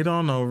right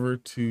on over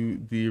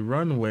to the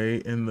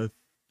runway, and the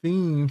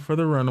theme for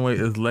the runway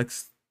is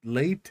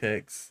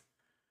latex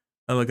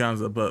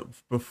eleganza. But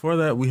before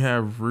that, we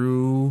have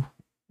Rue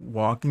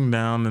walking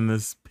down in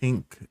this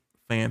pink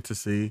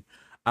fantasy.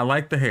 I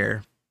like the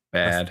hair.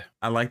 Bad.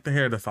 I like the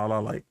hair. That's all I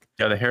like.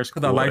 Yeah, the hair's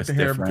cool. I like the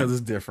hair because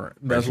it's different.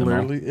 That's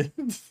literally it.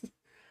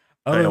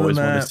 I always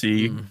want to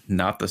see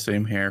not the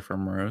same hair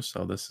from Rose,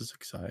 so this is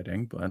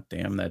exciting. But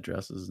damn, that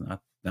dress is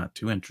not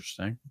too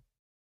interesting.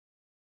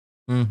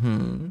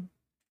 And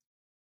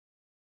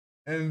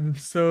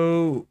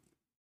so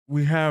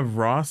we have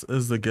Ross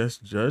as the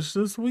guest judge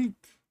this week,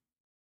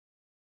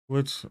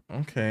 which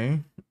okay.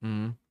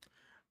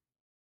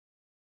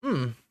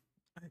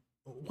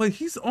 Wait,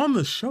 he's on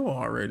the show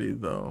already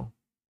though,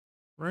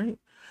 right?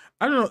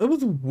 I don't know. It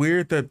was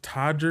weird that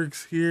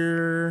Todrick's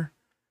here,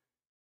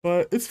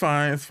 but it's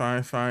fine. It's fine.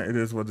 It's fine. It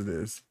is what it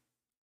is.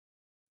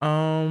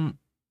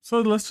 So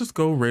let's just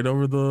go right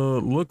over the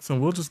looks,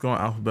 and we'll just go in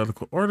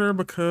alphabetical order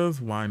because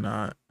why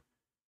not?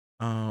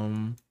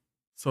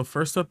 So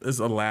first up is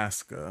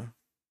Alaska,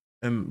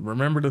 and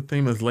remember the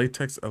theme is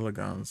latex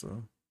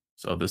eleganza.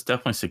 So this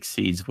definitely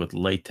succeeds with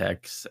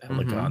latex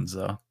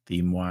eleganza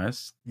theme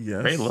wise.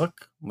 Yes, great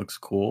look, looks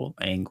cool.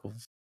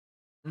 Angles,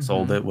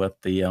 sold it with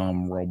the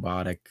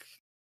robotic,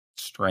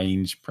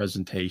 strange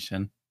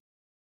presentation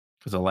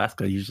because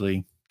Alaska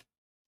usually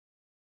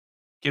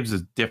gives a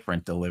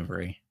different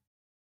delivery.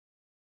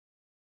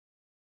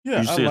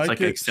 Yeah, usually it's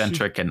like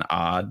eccentric and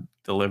odd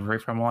delivery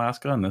from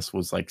Alaska, and this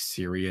was like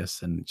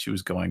serious, and she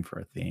was going for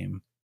a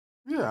theme.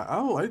 Yeah,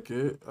 I like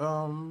it.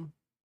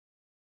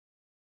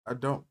 I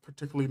don't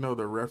particularly know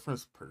the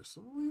reference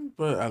personally,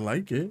 but I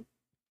like it.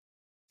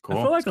 Cool.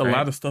 I feel like a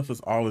lot of stuff is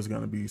always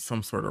going to be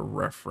some sort of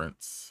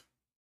reference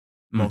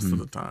most of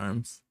the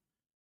times.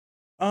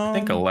 I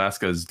think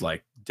Alaska is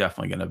like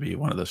definitely going to be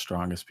one of the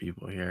strongest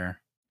people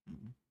here.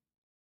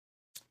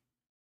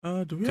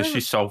 Because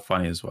she's so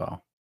funny as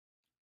well.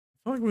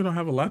 I feel like we don't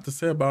have a lot to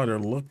say about her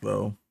look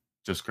though.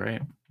 Just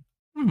great.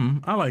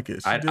 I like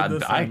it.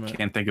 I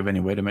can't think of any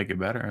way to make it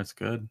better. It's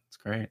good. It's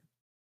great.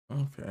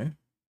 Okay.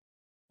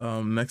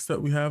 Next up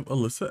we have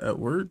Alyssa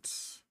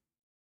Edwards.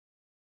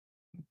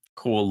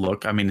 Cool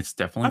look. I mean, it's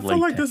definitely. I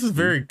feel like this is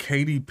very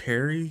Katy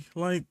Perry.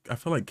 Like I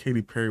feel like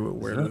Katy Perry would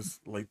wear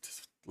this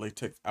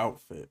latex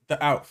outfit.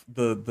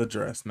 The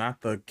dress,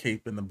 not the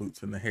cape and the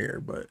boots and the hair.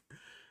 But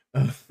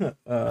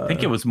I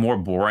think it was more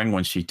boring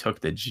when she took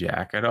the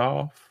jacket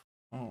off.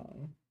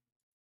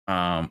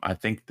 I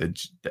think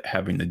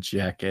having the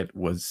jacket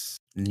was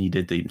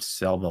needed to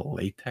sell the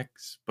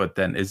latex, but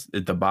then is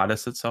the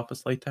bodice itself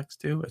is latex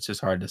too? It's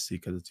just hard to see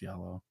because it's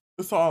yellow.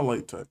 It's all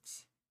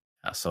latex.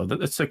 Yeah, so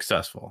it's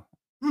successful.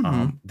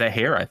 Mm-hmm. The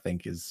hair I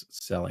think is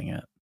selling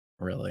it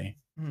really.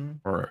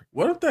 Mm-hmm. Or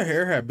what if the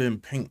hair had been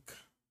pink?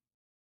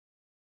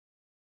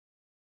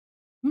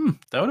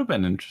 That would have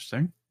been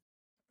interesting.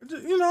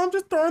 You know, I'm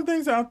just throwing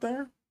things out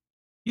there.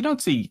 You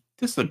don't see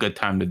this is a good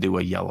time to do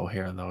a yellow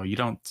hair though. You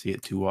don't see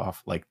it too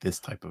often, like this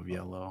type of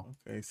yellow.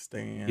 Okay,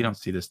 Stan. You don't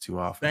see this too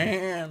often.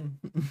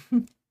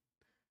 Stan.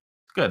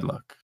 Good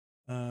look.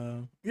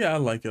 Yeah, I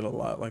like it a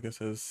lot. Like I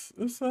said,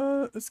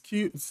 it's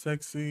cute, it's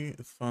sexy,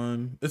 it's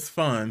fun. It's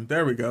fun.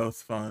 There we go.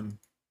 It's fun.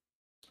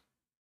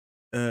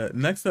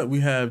 Next up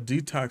we have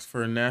Detox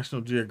for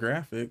National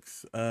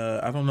Geographics.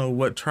 I don't know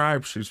what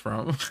tribe she's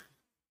from.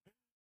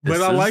 But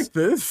I like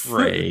this.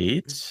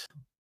 Great.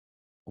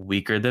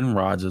 Weaker than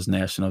Roger's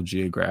National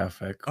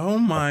Geographic. Oh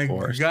my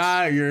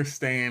God, you're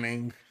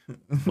standing.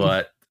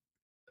 But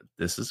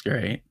this is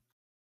great.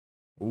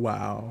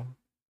 Wow.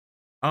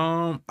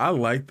 I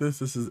like this.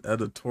 This is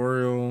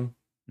editorial.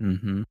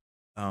 Mm-hmm.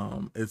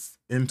 It's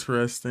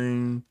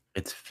interesting.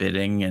 It's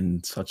fitting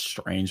in such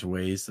strange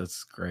ways.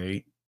 That's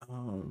great.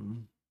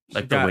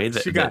 Like the way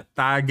that she got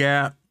thigh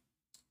gap.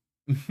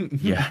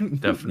 Yeah,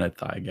 definite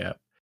thigh gap.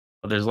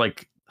 But there's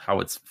like how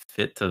it's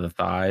fit to the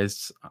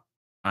thighs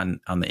on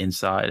the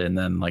inside, and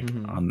then like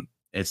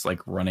it's like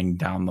running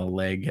down the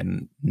leg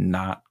and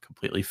not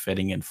completely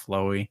fitting and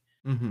flowy.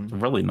 It's a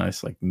really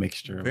nice like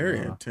mixture. Very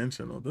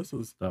intentional. This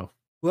was so.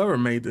 Whoever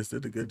made this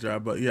did a good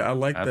job, but yeah, I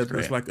like that great.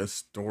 there's like a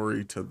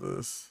story to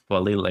this.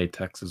 Fully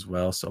latex as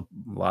well, so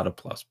a lot of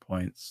plus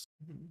points.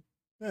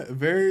 Yeah,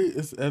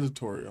 it's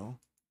editorial.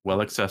 Well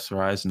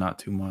accessorized, not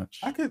too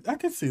much. I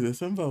could see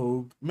this in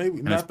Vogue. Maybe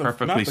and not the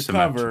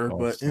cover,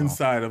 but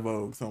inside of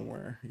Vogue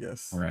somewhere.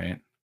 Yes. Right.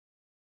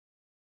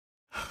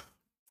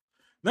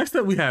 Next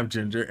up we have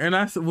Ginger, and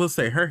I will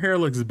say her hair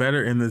looks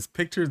better in this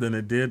picture than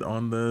it did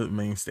on the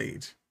main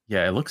stage.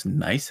 Yeah, it looks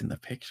nice in the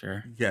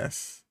picture.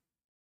 Yes.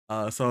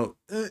 So,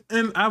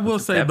 and I will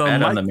say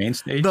on the main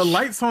stage, the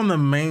lights on the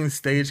main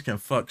stage can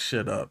fuck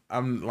shit up.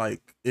 I'm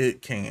like,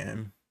 it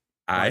can.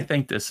 I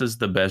think this is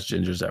the best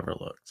Ginger's ever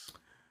looked.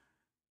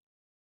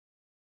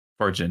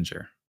 For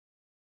Ginger.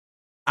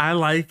 I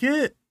like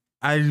it.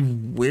 I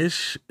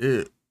wish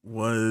it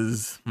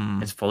was.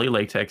 It's fully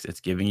latex.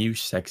 It's giving you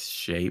sex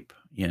shape,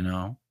 you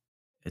know?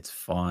 It's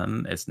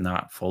fun. It's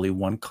not fully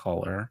one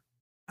color.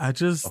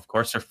 Of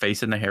course, her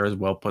face and the hair is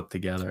well put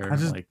together,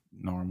 like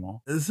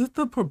normal. Is it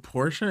the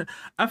proportion?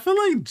 I feel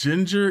like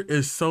Ginger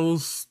is so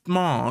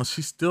small.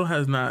 She still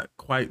has not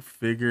quite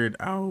figured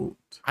out.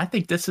 I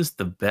think this is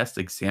the best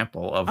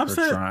example of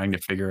her trying to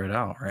figure it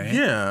out, right?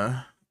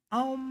 Yeah.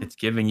 It's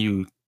giving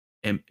you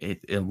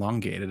it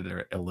elongated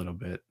her a little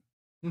bit.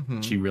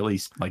 She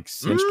really like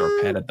cinched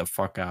or padded the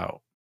fuck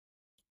out.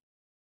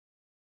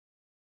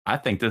 I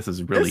think this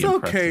is really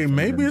impressive. Okay.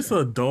 Maybe it's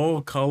a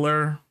dull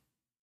color.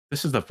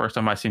 This is the first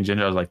time I've seen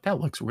Ginger. I was like, that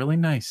looks really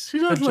nice. She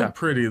does look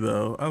pretty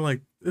though. I like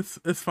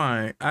it's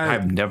fine.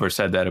 I've never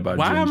said that about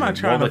Ginger. Why am I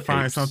trying to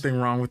find something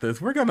wrong with this?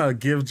 We're gonna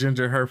give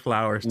Ginger her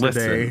flowers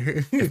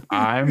today. If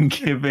I'm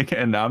giving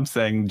and I'm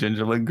saying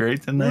Ginger looked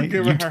great tonight,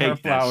 we're giving her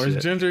flowers.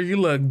 Ginger, you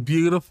look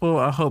beautiful.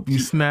 I hope you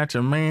snatch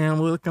a man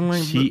looking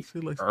like she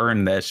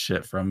earned that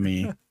shit from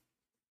me.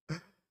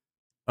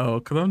 Oh,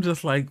 because I'm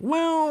just like,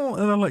 well,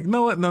 and I'm like,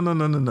 no, what?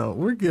 No.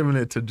 We're giving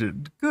it to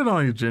Good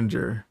on you,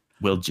 Ginger.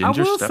 Will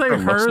Ginger? I will say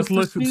hers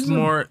looks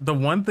more. The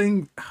one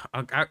thing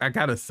I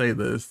gotta say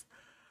this,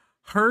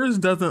 hers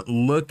doesn't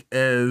look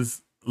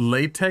as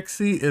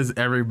latexy as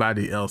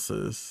everybody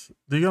else's.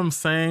 Do you know what I'm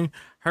saying?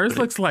 Hers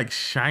looks like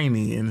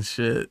shiny and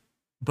shit,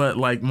 but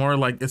like more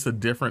like it's a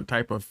different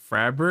type of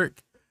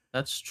fabric.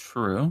 That's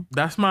true.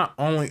 That's my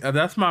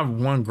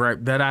one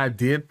gripe that I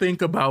did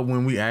think about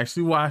when we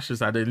actually watched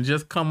this. I didn't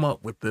just come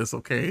up with this,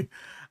 okay?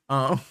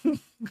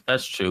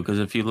 That's true, because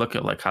if you look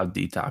at like how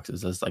Detox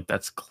is, it's like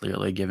that's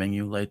clearly giving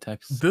you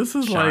latex. This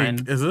is shine.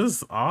 Like, is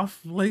this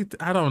off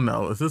latex? I don't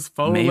know. Is this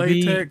faux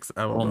latex?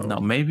 I don't know.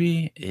 No,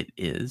 maybe it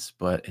is,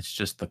 but it's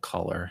just the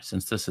color.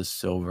 Since this is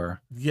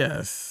silver,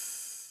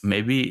 yes,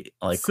 maybe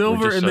like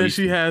silver, and then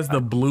she has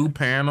the blue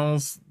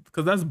panels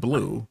because that's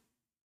blue.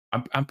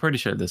 I'm pretty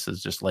sure this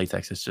is just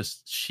latex. It's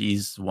just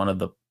she's one of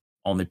the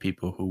only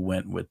people who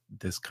went with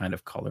this kind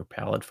of color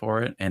palette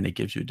for it, and it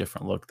gives you a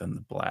different look than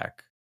the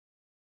black.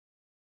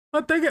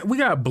 But we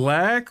got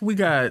black, we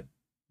got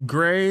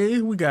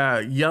gray, we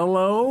got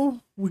yellow,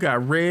 we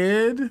got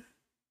red,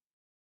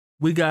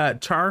 we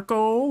got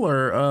charcoal,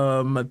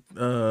 or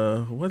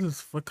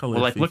what color?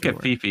 Well, like look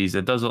at Fifi's.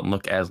 It doesn't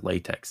look as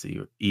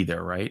latexy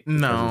either, right?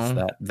 No,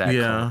 it's that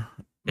yeah. Color.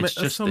 It's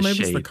just so the maybe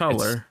shade. It's the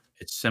color.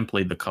 It's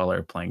simply the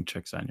color playing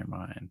tricks on your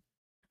mind.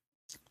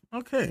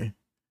 Okay.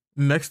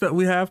 Next up,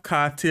 we have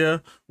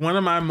Katya, one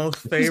of my most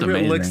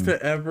favorite looks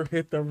to ever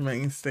hit the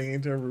main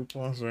stage of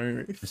RuPaul's.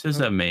 Right? This is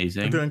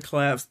amazing. Doing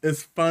claps.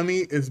 It's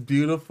funny. It's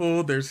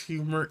beautiful. There's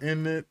humor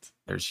in it.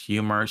 There's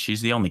humor. She's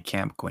the only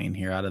camp queen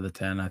here out of the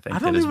 10, I I think,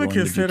 that don't is even willing to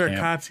do consider camp.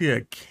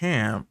 Katya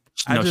camp.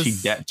 No,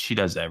 she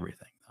does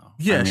everything though.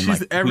 Yeah, I mean,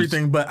 she's like,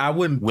 everything, but I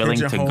wouldn't willing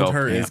to pigeonhole go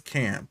her as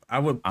camp? camp. I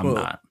would I'm put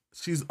not.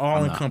 she's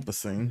all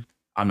encompassing.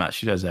 I'm not.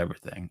 She does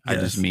everything. I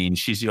just Yes. mean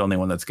she's the only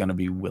one that's going to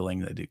be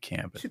willing to do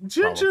camp.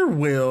 Ginger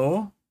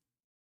will.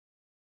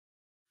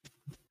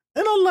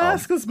 And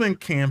Alaska's been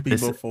campy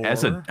before.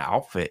 As an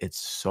outfit, it's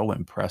so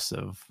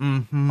impressive.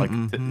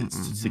 It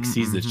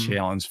succeeds the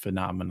challenge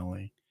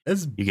phenomenally.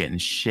 You get in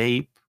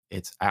shape.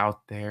 It's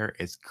out there.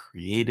 It's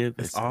creative.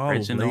 It's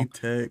original.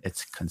 Latex.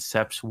 It's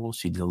conceptual.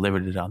 She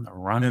delivered it on the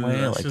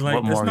runway. Like, she's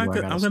what more? I'm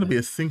going to be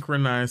a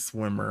synchronized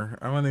swimmer.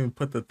 I won't even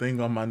put the thing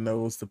on my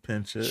nose to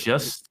pinch it.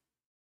 Just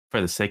for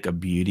the sake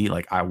of beauty,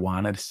 like, I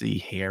wanted to see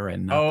hair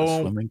and not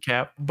the swimming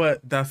cap.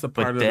 But that's a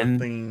part of the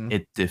theme.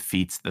 It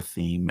defeats the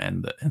theme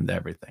and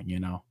everything, you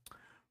know.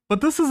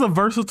 But this is a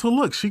versatile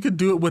look. She could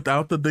do it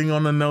without the thing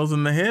on the nose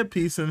and the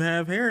headpiece and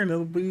have hair, and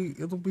it'll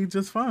be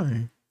just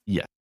fine.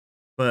 Yeah.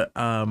 But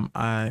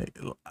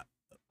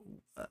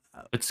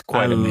it's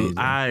quite amazing.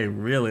 I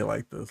really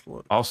like this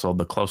look. Also,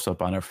 the close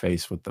up on her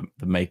face with the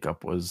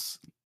makeup was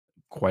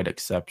quite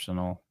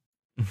exceptional,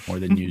 more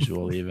than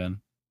usual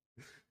even.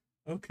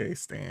 Okay,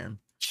 Stan.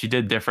 She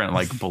did different,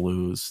 like,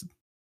 blues.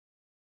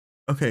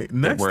 Okay,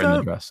 next up in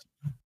the dress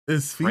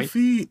is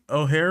Fifi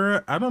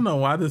O'Hara. I don't know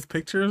why this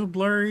picture is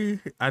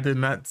blurry. I did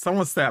not.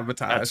 Someone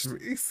sabotaged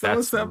me.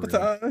 Someone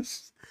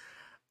sabotaged.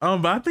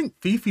 But I think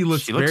Fifi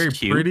looks very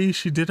pretty.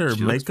 She did her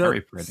makeup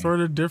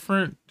sort of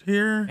different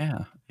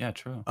here. Yeah,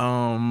 true.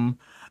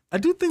 I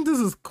do think this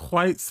is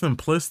quite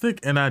simplistic,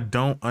 and I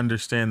don't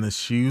understand the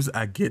shoes.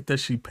 I get that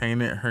she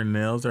painted her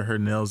nails, or her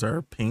nails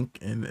are pink,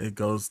 and it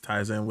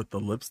ties in with the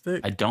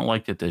lipstick. I don't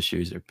like that the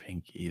shoes are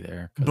pink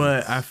either.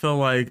 But I feel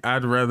like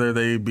I'd rather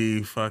they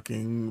be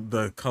fucking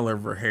the color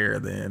of her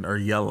hair or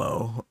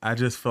yellow. I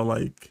just feel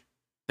like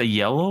the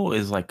yellow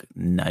is, like,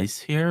 nice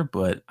here,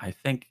 but I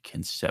think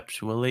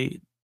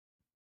conceptually,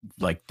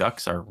 like,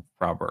 ducks are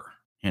rubber.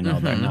 You know,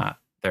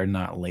 they're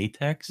not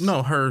latex.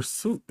 No, her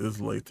suit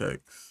is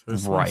latex.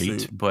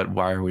 Right, but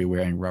why are we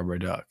wearing rubber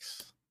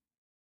ducks?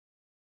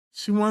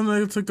 She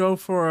wanted to go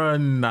for a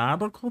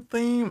nautical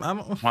theme.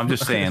 I'm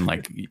just saying,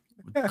 like,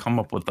 come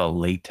up with a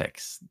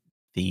latex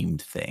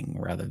themed thing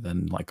rather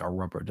than, like, a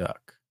rubber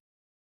duck.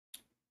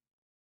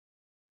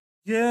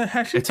 Yeah,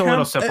 it's a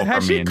little simple for me.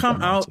 Has she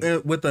come out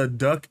with a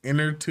duck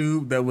inner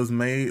tube that was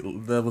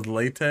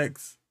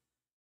latex?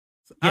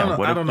 Yeah,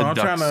 I don't know. I'm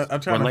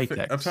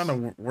trying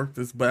to work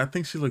this, but I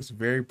think she looks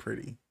very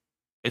pretty.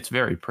 It's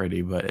very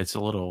pretty, but it's a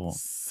little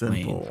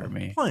simple plain for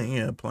me.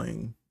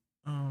 Plain.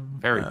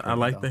 Very pretty, I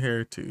like the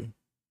hair too.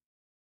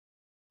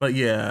 But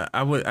yeah,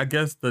 I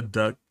guess the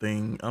duck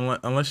thing,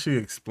 unless she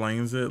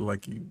explains it,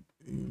 like, you'd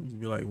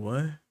be like,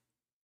 what?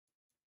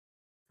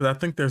 Because I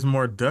think there's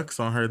more ducks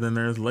on her than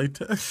there's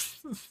latex.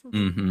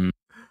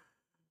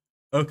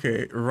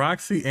 Okay,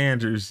 Roxy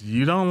Andrews,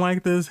 you don't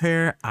like this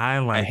hair?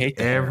 I hate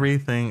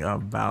everything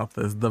about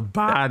this. The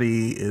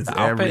body is the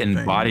outfit everything.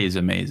 And body is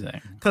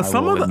amazing. Because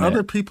some of the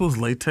other people's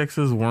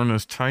latexes weren't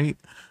as tight,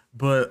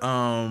 but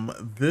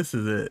this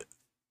is it.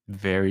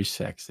 Very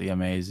sexy,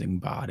 amazing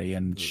body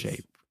and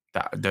shape.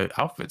 The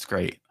outfit's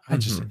great.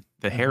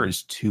 The hair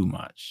is too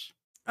much.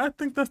 I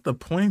think that's the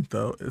point,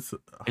 though.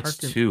 It's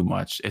too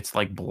much. It's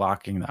like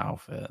blocking the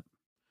outfit.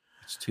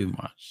 It's too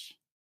much.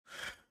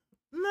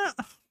 Nah.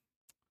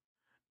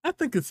 I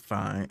think it's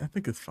fine.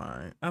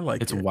 I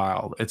like it. It's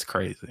wild. It's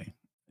crazy.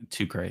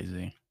 Too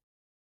crazy.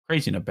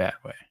 Crazy in a bad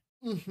way.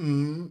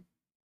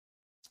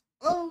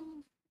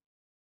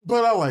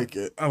 But I like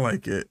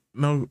it.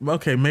 No,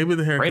 okay, maybe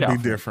the hair could be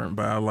different,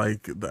 but I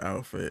like the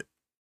outfit.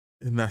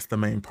 And that's the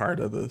main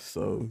part of this.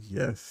 So,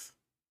 yes.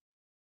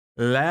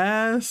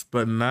 Last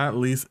but not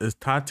least is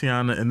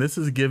Tatiana, and this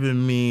is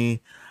giving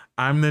me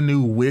I'm the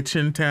new witch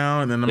in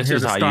town, and I'm here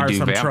to start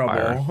some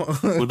trouble.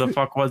 Who the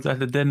fuck was that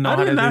didn't know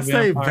how to do vampire? I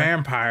did not say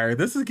vampire.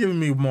 This is giving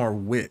me more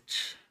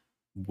witch.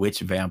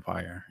 Witch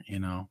vampire, you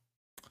know.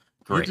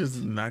 Great. Which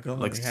is not going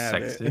to look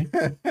sexy.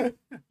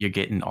 You're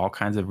getting all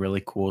kinds of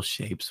really cool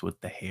shapes with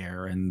the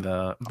hair and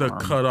the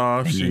cut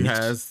off. She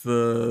has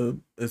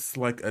it's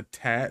like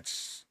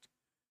attached.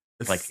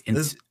 It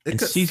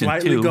could season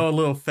slightly 2 go a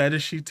little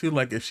fetishy too.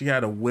 Like if she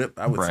had a whip,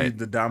 I would see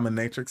the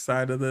dominatrix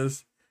side of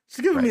this.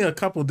 She's giving me a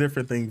couple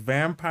different things: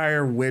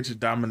 vampire, witch,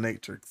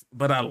 dominatrix.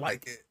 But I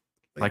like it.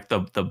 Like the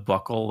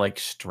buckle, like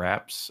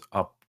straps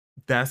up.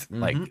 That's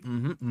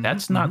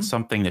that's not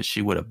something that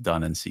she would have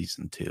done in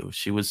season 2.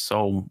 She was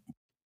so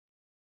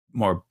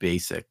more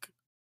basic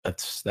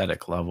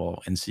aesthetic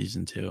level in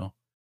season 2.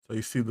 So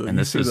you see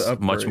this is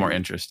much more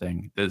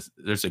interesting.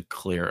 There's a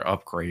clear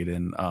upgrade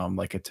in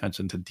like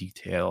attention to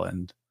detail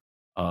and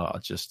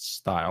just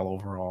style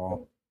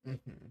overall.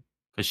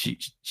 Because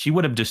she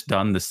would have just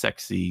done the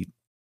sexy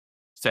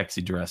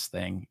dress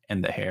thing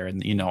and the hair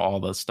and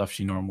all the stuff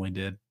she normally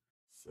did.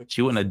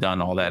 She wouldn't have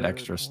done all that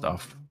extra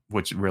stuff,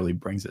 which really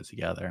brings it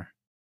together.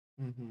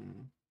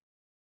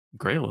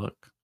 Great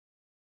look.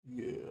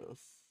 Yes.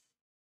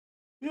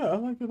 Yeah, I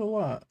like it a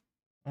lot.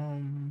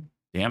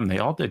 Damn, they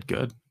all did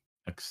good.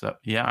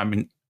 Except, yeah, I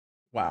mean,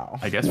 Wow.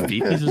 I guess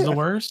Fifi's is the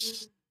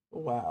worst.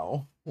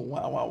 Wow.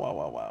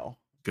 Wow.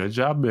 Good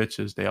job,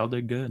 bitches. They all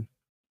did good.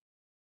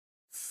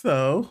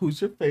 So,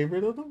 who's your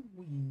favorite of the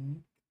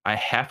week? I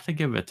have to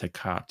give it to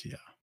Katya.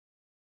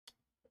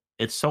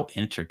 It's so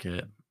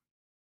intricate.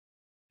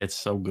 It's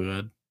so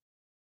good.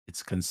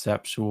 It's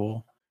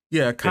conceptual.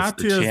 Yeah, It's the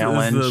Katya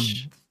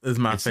challenge. is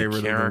my It's the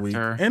favorite of the week,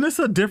 character. and it's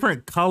a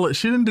different color.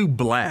 She didn't do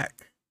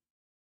black.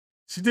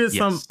 She did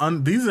Yes.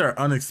 these are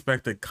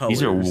unexpected colors.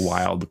 These are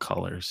wild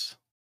colors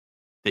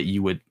that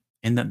you would,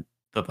 and then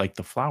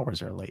the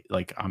flowers are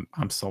like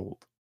I'm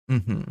sold.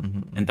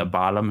 And the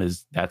bottom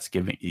that's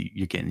giving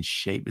you're getting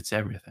shape. It's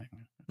everything.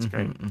 It's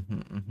great.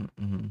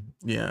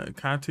 Yeah,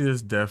 Katya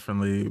is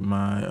definitely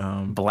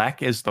my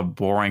black is the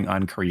boring,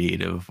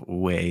 uncreative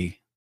way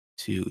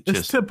to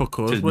it's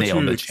typical. to it's what nail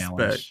you the expect.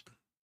 challenge.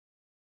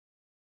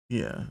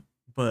 Yeah,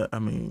 but I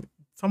mean,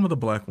 some of the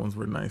black ones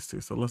were nice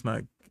too. So let's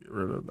not get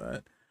rid of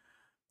that.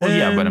 Well,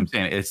 yeah, but I'm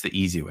saying it's the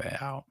easy way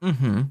out.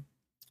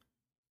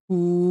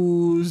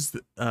 Who's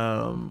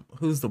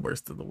the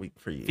worst of the week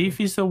for you?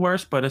 Fifi's the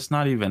worst, but it's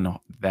not even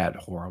that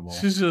horrible.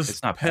 She's just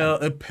it's not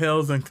it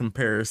pales in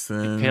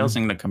comparison. It pales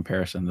in the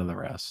comparison to the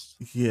rest.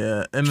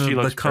 Yeah, and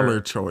the color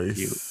choice.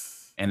 Cute.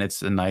 And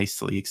it's a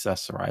nicely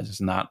accessorized.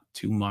 It's not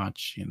too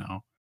much, you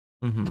know.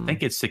 I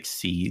think it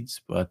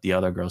succeeds, but the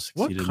other girls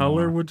succeeded. What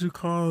color would you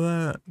call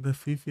that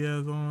Fifi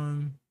has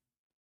on?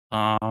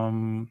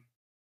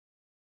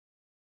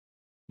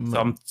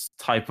 Some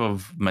type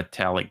of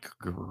metallic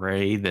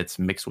gray that's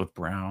mixed with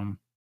brown.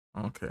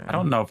 Okay. I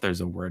don't know if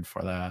there's a word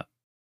for that.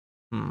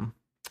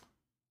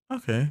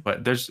 Okay.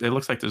 But it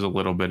looks like there's a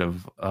little bit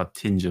of a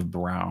tinge of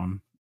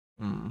brown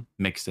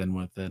mixed in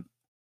with it.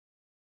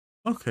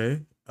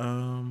 Okay.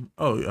 I'm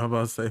about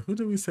to say, who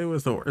did we say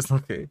was the worst?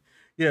 Okay.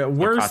 Yeah,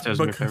 worst. Katya's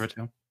your favorite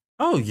too.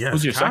 Oh yes.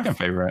 Who's your second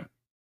favorite?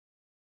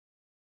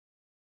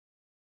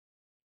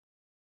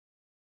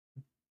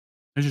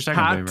 Who's your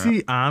second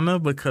favorite? Tatiana,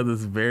 because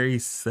it's very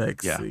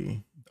sexy. Yeah.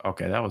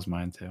 Okay, that was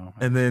mine too.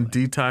 And then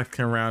Detox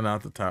can round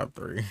out the top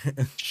 3.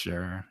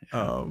 Sure.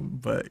 Yeah.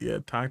 But yeah,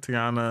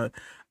 Tatiana,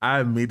 I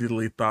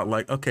immediately thought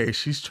like, okay,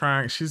 she's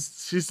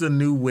the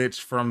new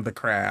witch from The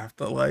Craft.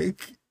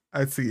 Like,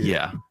 I see it.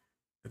 Yeah.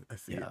 I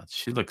see it.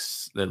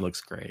 It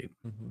looks great.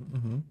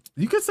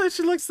 You could say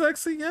she looks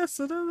sexy. Yes,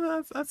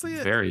 I see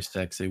it. Very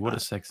sexy. What a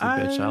sexy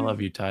bitch. I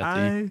love you, Tati.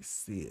 I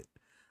see it.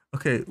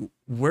 Okay,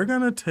 we're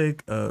going to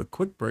take a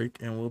quick break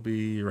and we'll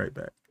be right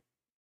back.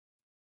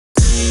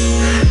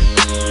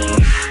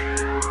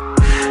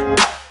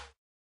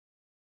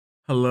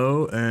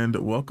 Hello and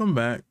welcome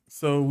back.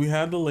 So we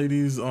had the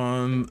ladies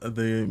on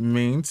the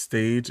main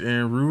stage,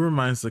 and Ru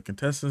reminds the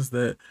contestants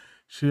that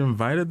she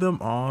invited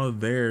them all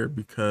there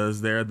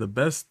because they're the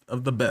best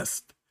of the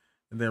best.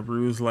 And then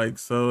Ru's like,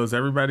 so is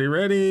everybody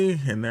ready?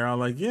 And they're all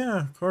like,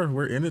 yeah, of course,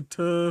 we're in it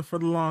for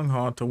the long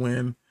haul to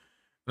win.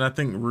 And I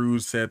think Ru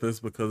said this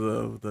because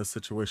of the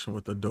situation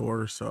with the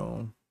door.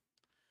 So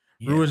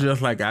Ru was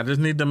just like, I just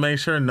need to make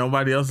sure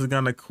nobody else is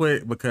going to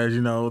quit because,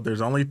 you know,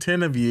 there's only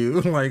 10 of you.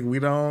 Like, we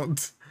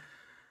got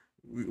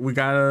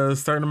a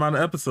certain amount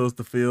of episodes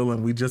to fill,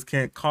 and we just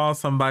can't call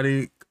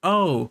somebody.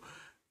 Oh,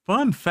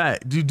 fun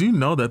fact. You do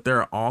know that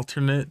there are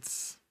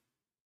alternates.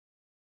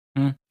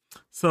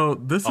 So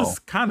this is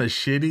kind of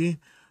shitty.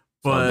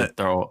 But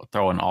so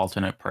throw an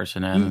alternate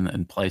person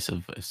in place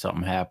of if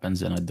something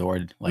happens in a door.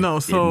 Like, no,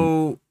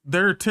 so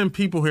there are 10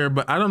 people here,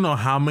 but I don't know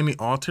how many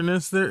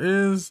alternates there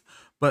is.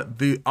 But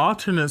the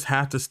alternates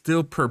have to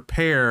still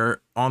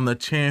prepare on the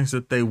chance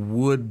that they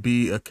would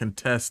be a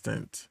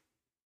contestant.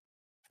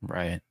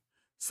 Right.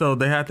 So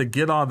they have to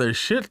get all their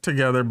shit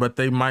together, but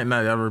they might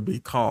not ever be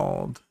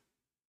called.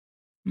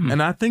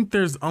 And I think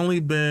there's only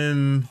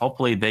been...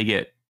 Hopefully they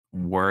get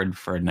word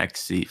for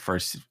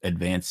first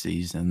advanced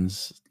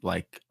seasons.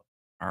 Like,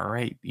 all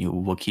right,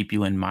 we'll keep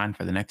you in mind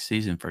for the next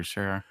season for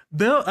sure.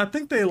 I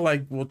think they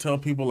will tell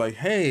people like,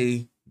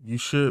 hey, you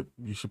should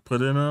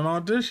put in an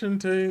audition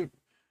tape.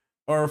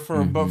 Or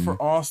but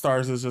for All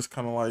Stars, it's just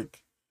kind of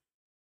like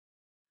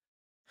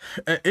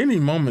at any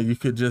moment you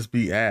could just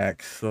be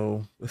axed.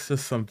 So it's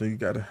just something you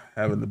got to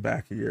have in the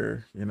back of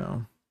your,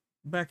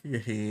 back of your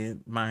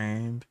head,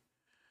 mind.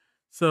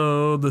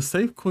 So the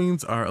safe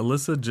queens are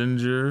Alyssa,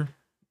 Ginger.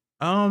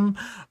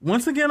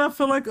 Once again, I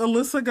feel like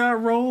Alyssa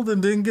got rolled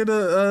and didn't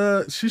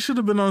get she should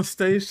have been on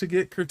stage to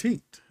get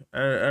critiqued.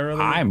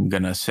 I'm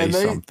gonna say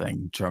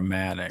something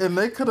dramatic. And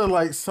they could have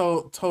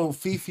told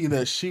Fifi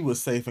that she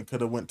was safe and could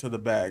have went to the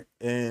back,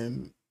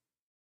 and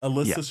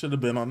Alyssa should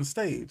have been on the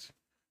stage.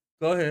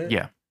 Go ahead.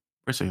 Yeah,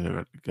 first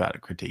got a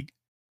critique.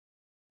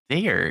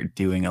 They are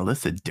doing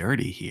Alyssa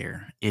dirty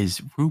here.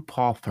 Is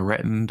RuPaul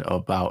threatened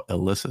about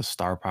Alyssa's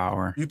star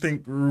power? You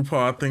think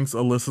RuPaul thinks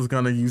Alyssa's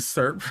gonna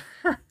usurp?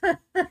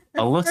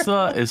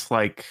 Alyssa is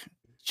I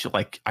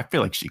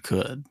feel like she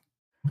could.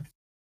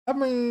 I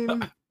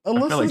mean,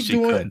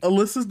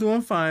 Alyssa's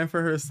doing fine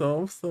for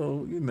herself,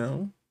 so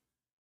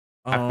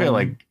I feel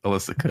like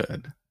Alyssa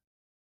could.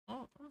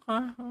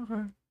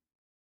 Okay.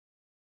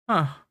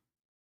 Huh.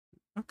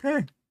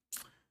 Okay.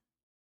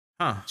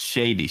 Huh.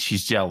 Shady.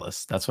 She's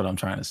jealous. That's what I'm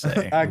trying to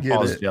say. I get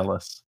RuPaul's it.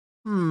 jealous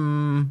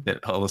Hmm.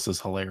 that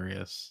Alyssa's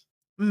hilarious.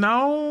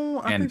 No,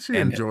 I think And she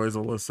enjoys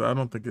Alyssa. I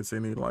don't think it's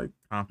any like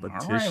all right,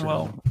 competition.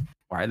 well,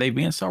 why are they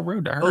being so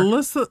rude to her?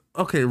 Alyssa,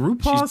 okay, She's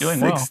RuPaul's doing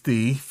well.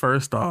 60,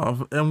 first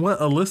off, and what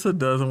Alyssa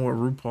does and what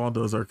RuPaul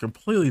does are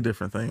completely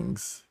different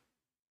things.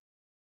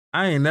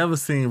 I ain't never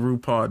seen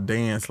RuPaul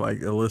dance like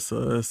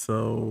Alyssa,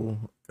 so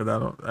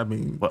because I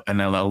mean, Well, and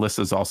then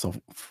Alyssa's also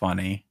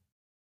funny.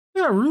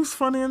 yeah, Ru's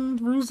funny in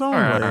Ru's own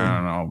I way.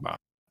 don't know about.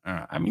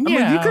 I mean, I mean, you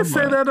yeah, could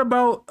say but that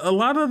about a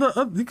lot of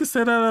the. You could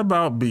say that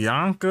about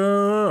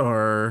Bianca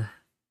or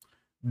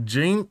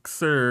Jinx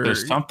there's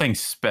or something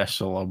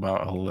special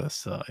about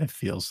Alyssa. It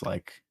feels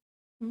like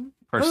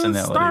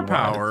personality star wise.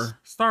 power,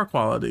 star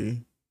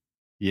quality.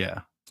 Yeah.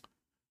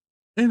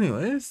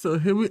 Anyway, so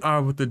here we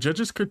are with the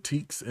judges'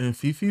 critiques and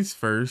Fifi's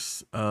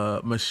first.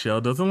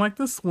 Michelle doesn't like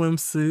the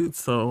swimsuit,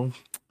 so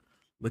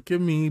look at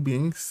me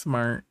being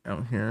smart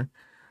out here.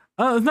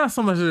 It's not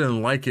so much I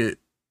didn't like it.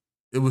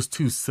 It was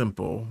too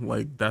simple.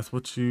 Like that's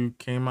what you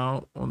came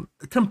out on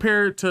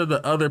compared to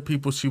the other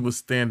people she was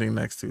standing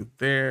next to.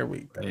 There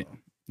we go. Right.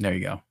 There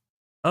you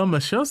go.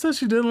 Michelle said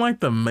she didn't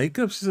like the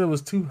makeup. She said it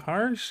was too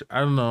harsh.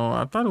 I don't know.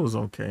 I thought it was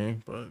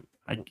okay, but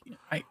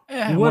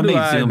When they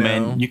I zoom know?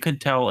 in, you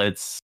could tell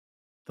it's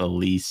the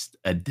least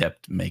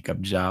adept makeup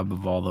job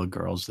of all the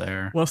girls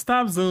there. Well,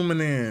 stop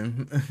zooming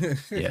in.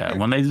 Yeah,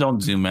 when they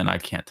don't zoom in, I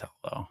can't tell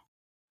though.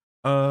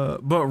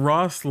 But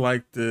Ross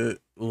liked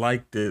it.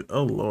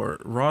 Oh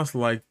Lord, Ross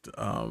liked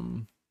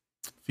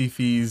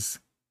Fifi's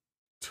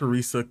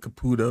Teresa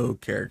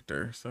Caputo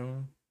character.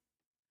 So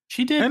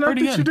She did and I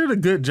pretty think good. she did a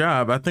good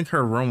job. I think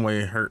her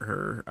runway hurt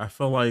her. I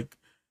feel like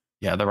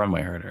the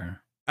runway hurt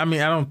her. I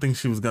mean, I don't think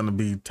she was gonna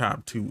be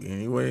top two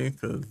anyway,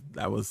 because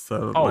that was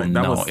that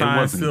No, was it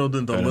signed, wasn't sealed,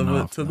 and good delivered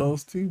enough, to no.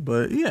 those two.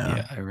 But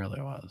Yeah, it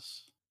really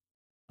was.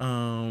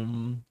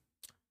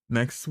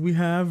 Next we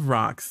have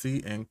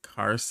Roxy and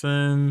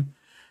Carson.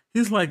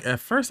 He's like, at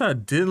first I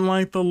didn't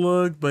like the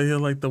look, but he's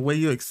like the way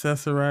you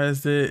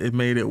accessorized it, it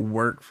made it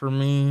work for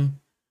me.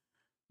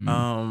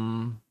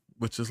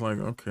 Which is like,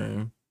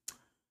 okay.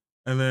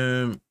 And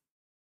then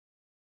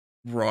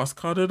Ross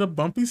called it a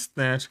bumpy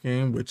snatch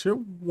game, which it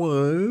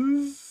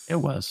was. It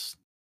was.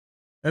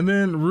 And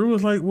then Rue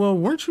was like, well,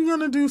 weren't you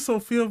gonna do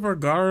Sofia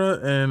Vergara?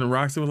 And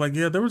Roxy was like,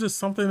 yeah, there was just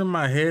something in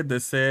my head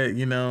that said,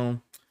 you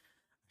know,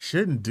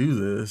 shouldn't do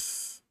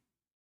this.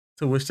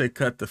 To which they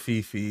cut the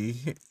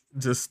Fifi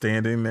just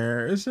standing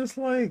there. It's just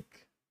like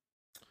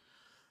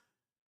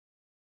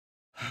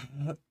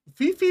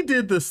Fifi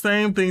did the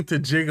same thing to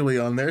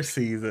Jiggly on their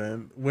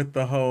season with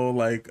the whole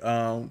like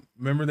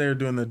remember they were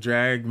doing the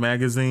drag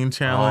magazine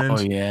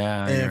challenge? Oh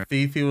yeah. And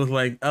Fifi was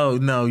like, oh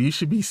no, you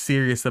should be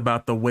serious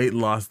about the weight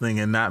loss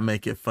thing and not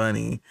make it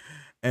funny.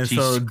 And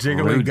so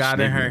Jiggly got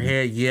in her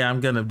head, yeah,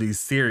 I'm going to be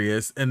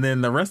serious. And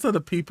then the rest of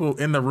the people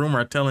in the room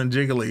are telling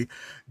Jiggly,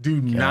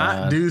 do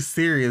not do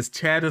serious.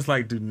 Chad is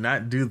like, do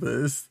not do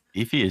this.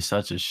 Fifi is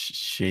such a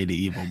shady,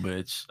 evil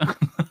bitch.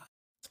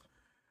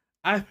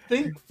 I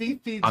think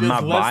Fifi I'm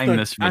not buying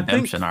this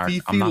redemption arc.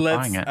 I'm not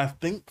buying it. I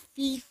think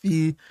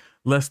Fifi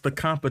lets the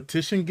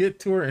competition get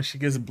to her and she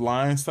gets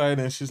blindsided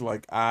and she's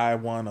like, I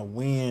want to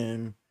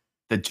win.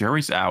 The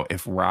jury's out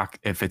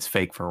if it's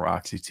fake for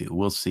Roxy too.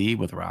 We'll see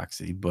with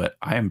Roxy, but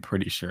I am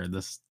pretty sure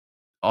this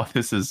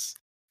is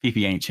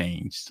Fifi ain't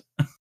changed.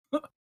 I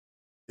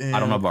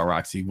don't know about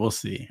Roxy. We'll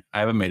see.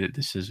 I haven't made a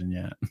decision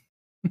yet.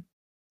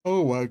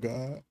 Oh my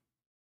god.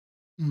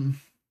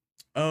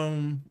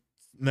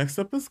 Next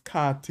up is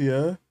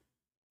Katya.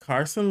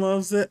 Carson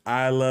loves it.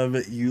 I love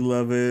it. You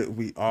love it.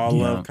 We all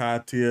love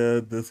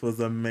Katya. This was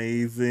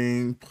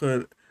amazing.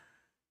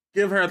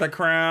 Give her the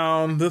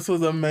crown. This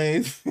was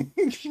amazing.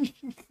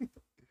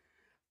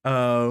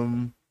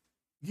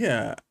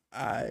 Yeah,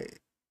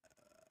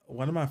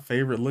 one of my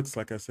favorite looks,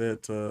 like I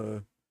said,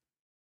 to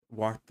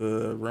walk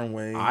the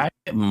runway. I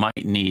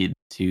might need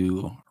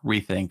to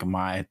rethink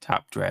my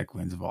top drag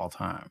queens of all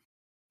time.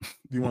 Do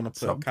you want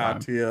to put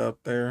Katya up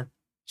there?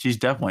 She's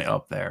definitely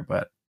up there,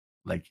 but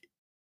like,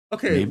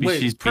 okay, maybe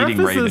wait. she's beating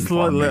Raven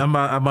for me. I'm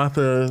about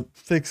to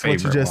fix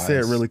what you just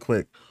said really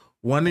quick.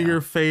 One of your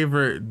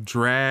favorite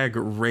drag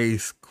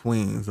race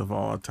queens of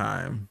all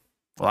time.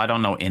 Well, I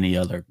don't know any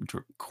other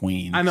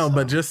queens. I know,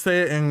 but just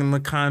say it in the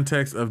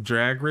context of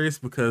drag race,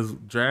 because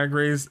drag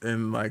race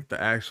and like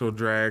the actual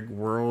drag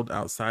world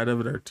outside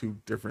of it are two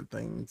different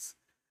things.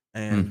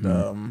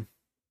 And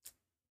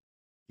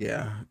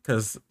yeah,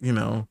 because you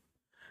know,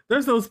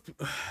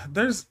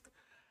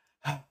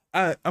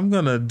 I'm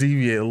gonna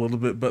deviate a little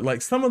bit, but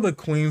like some of the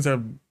queens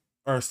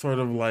are sort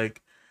of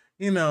like,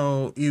 you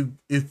know,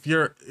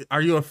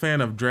 are you a fan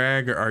of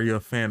drag or are you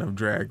a fan of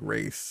drag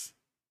race?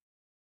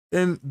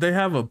 And they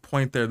have a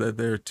point there that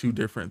they're two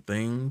different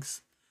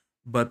things,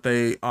 but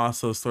they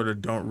also sort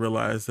of don't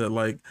realize that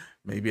like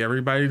maybe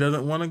everybody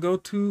doesn't want to go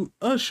to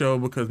a show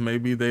because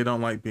maybe they don't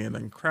like being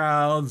in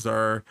crowds,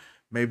 or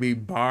maybe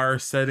bar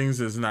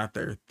settings is not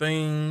their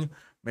thing.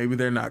 Maybe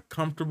they're not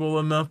comfortable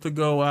enough to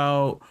go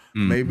out.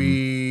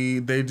 Maybe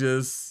they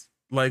just,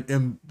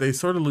 and they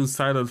sort of lose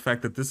sight of the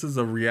fact that this is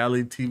a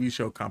reality TV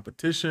show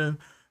competition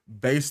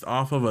based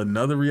off of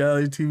another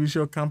reality TV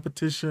show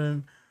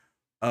competition.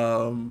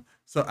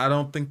 So I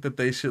don't think that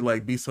they should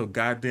like be so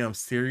goddamn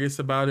serious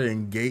about it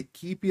and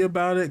gatekeepy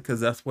about it, because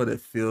that's what it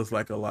feels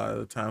like a lot of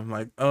the time.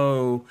 Like,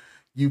 oh,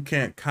 you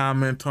can't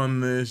comment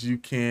on this, you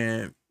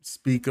can't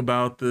speak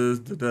about this,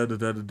 da da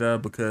da da da,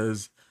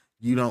 because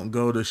you don't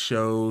go to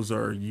shows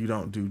or you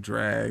don't do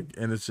drag.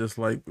 And it's just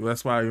like,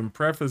 that's why I even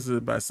preface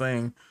it by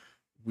saying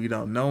we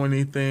don't know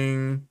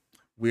anything.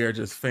 We are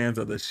just fans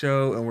of the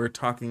show, and we're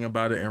talking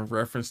about it in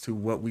reference to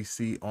what we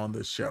see on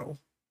the show.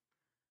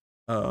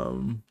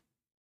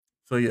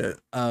 So yeah,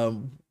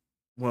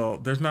 well,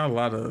 there's not a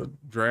lot of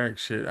drag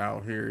shit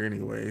out here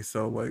anyway.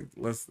 So like,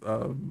 let's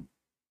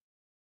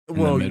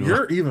well,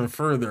 you're even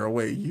further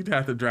away. You'd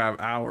have to drive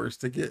hours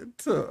to get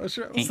to a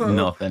show. Ain't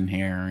nothing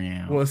here,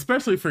 yeah. Well,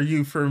 especially for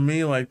you. For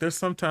me, like, there's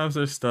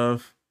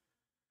stuff.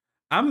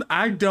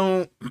 I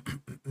don't.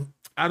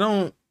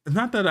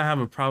 Not that I have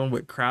a problem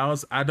with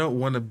crowds. I don't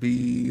want to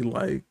be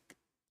like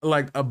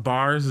a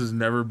bars has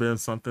never been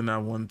something I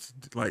want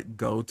to like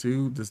go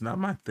to. That's not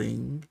my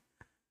thing.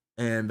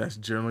 And that's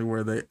generally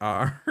where they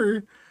are.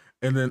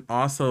 And then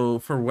also,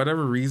 for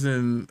whatever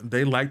reason,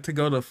 they like to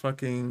go to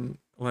fucking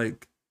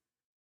like,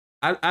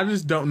 I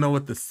just don't know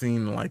what the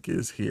scene like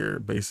is here,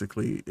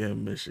 basically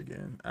in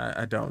Michigan.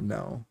 I don't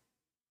know.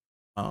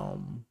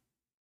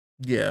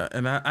 Yeah,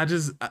 and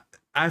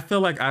I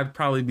feel like I'd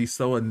probably be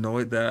so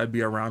annoyed that I'd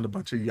be around a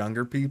bunch of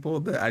younger people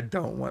that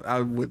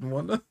I wouldn't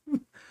want to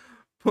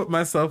put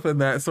myself in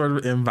that sort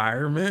of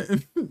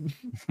environment.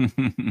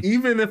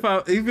 even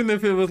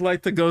if it was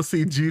like to go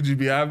see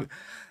Jujubee,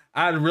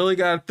 I really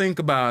gotta think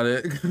about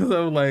it, because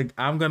I'm like,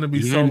 I'm gonna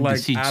be so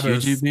like out of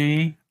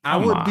Jujubee. I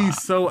would be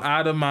so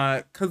out of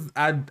my, because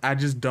I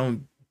just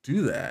don't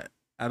do that.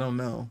 I don't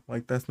know,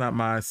 like that's not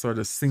my sort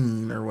of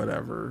scene or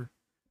whatever,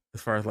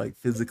 as far as like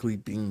physically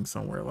being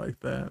somewhere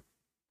like that.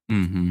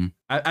 Mm-hmm.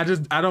 I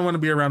don't want to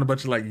be around a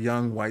bunch of like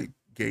young white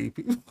gay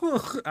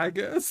people. I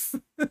guess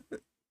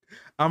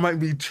I might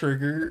be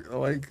triggered.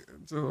 Like,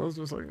 so I was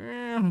just like,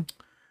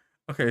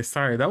 okay,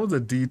 sorry, that was a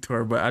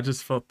detour, but I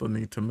just felt the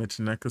need to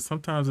mention that, because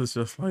sometimes it's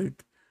just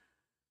like,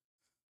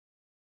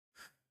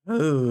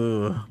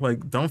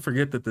 like, don't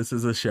forget that this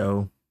is a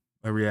show,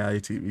 a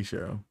reality TV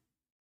show.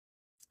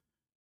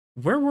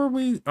 Where were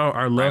we? Oh,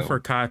 our love for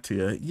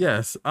Katya.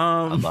 Yes.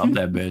 I love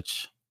that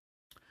bitch.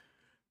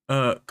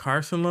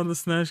 Carson loved the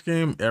Snatch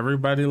game.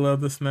 Everybody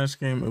loved the Snatch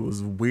game. It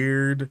was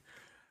weird.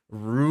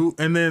 Ru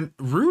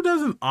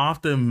doesn't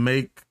often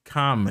make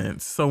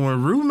comments. So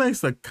when Ru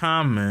makes a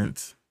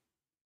comment,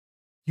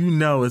 you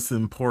know it's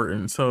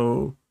important.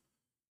 So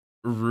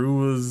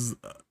Ru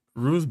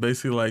was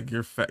basically like,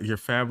 you're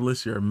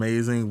fabulous, you're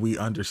amazing. We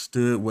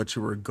understood what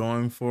you were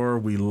going for.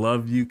 We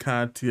love you,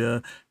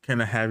 Katya. Can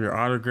I have your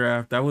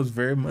autograph? That was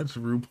very much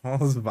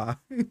RuPaul's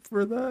vibe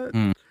for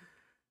that.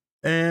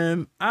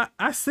 And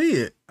I see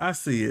it. I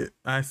see it.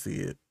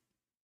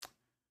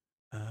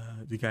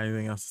 Do you got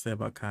anything else to say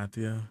about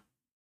Katya?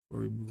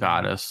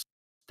 Goddess,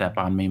 step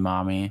on me,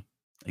 mommy,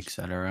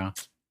 etc.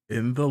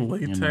 In the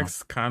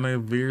latex kind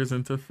of veers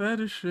into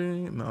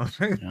fetishing. No.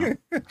 Yeah.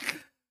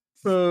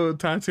 So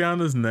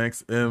Tatiana's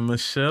next, and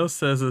Michelle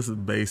says it's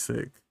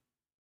basic.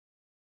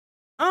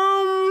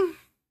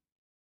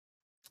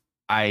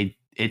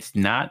 It's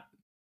not,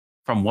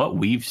 from what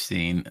we've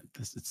seen,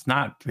 it's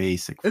not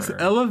basic. It's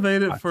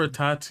elevated for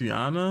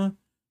Tatiana,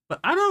 but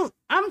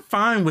I'm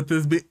fine with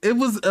this. It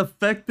was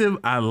effective.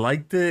 I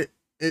liked it.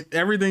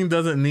 Everything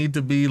doesn't need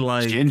to be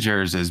like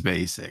Ginger's is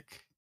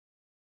basic.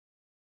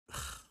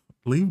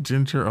 Leave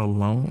Ginger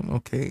alone,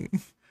 okay?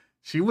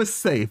 She was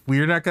safe.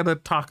 We're not gonna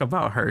talk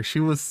about her. She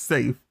was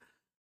safe.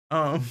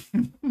 Yeah,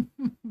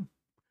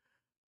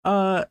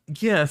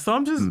 so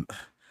I'm just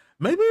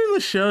maybe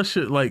Michelle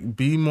should like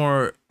be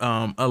more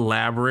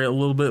elaborate a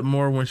little bit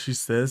more when she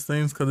says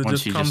things, because it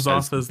just comes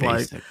off as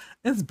basic. Like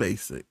it's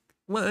basic.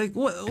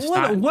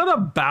 What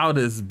about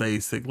is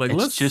basic? Like,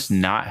 it's just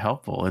not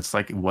helpful. It's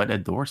like what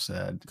Adore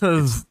said.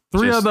 Because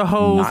 3 other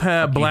hoes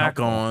had black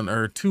on,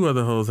 or 2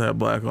 other hoes had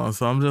black on.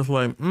 So I'm just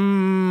like, what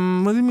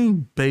do you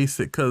mean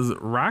basic? Because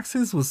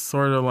Roxy's was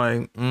sort of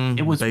like,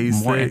 it was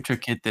basic. More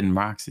intricate than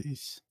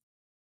Roxy's.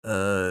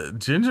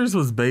 Ginger's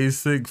was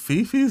basic.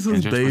 Fifi's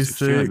was basic.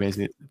 Fifi's was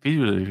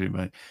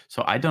basic.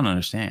 So I don't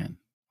understand.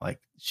 Like,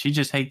 she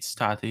just hates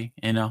Tati.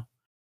 You know,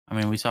 I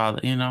mean, we saw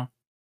that. You know.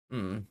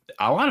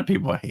 A lot of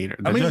people hate her.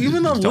 I mean,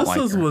 even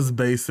Alyssa's was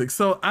basic,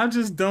 so I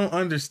just don't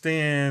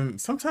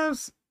understand.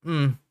 Sometimes,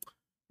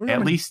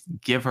 at least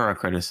give her a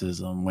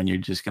criticism when you're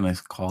just gonna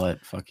call it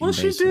fucking. Well,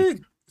 basic. She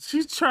did.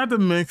 She tried to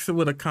mix it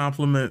with a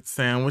compliment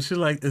sandwich. She's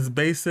like, "It's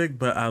basic,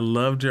 but I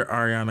loved your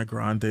Ariana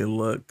Grande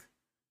look."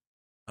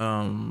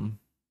 Carson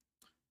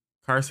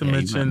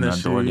mentioned that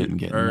she didn't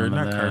get, or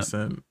not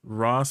Carson.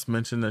 Ross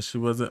mentioned that she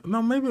wasn't.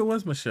 No, maybe it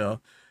was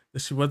Michelle. That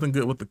she wasn't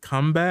good with the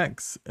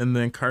comebacks, and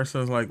then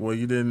Carson's like, "Well,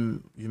 you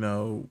didn't,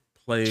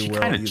 play she well." She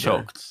kind of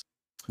choked.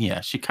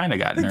 Yeah, she kind of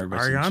got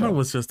nervous. Ariana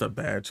was just a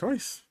bad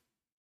choice.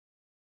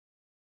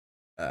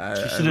 She I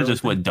should have really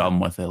just think went that. dumb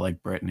with it,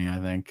 like Brittany. I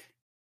think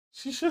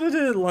She should have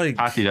did like,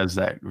 Tati does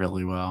that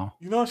really well.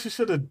 you know, she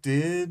should have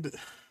did.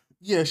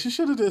 Yeah, she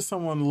should have did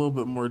someone a little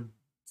bit more,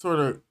 sort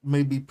of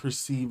maybe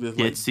perceived as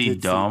like Ditzy,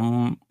 ditzy.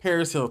 dumb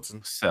Paris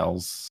Hilton.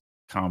 sells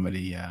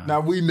comedy. Yeah, Now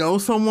we know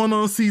someone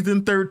on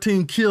season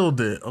 13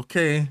 killed it,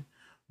 okay?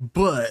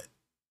 But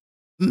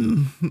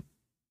I'm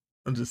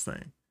just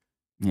saying.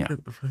 yeah,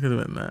 Could have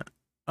been that.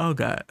 Oh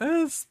god.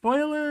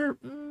 Spoiler.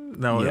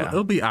 No, yeah.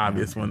 it'll be Yeah,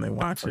 obvious when they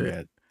watch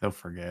it. They'll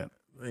forget.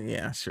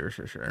 Yeah, sure.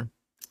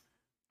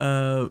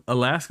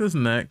 Alaska's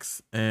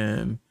next,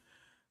 and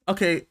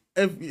okay,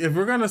 if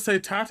we're gonna say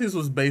Tati's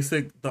was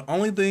basic, the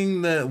only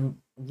thing that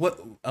what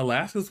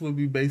Alaska's would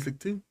be basic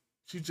too.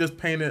 She just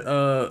painted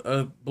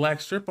a black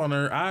strip on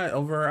her eye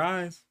over her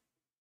eyes.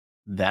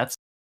 That's,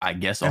 I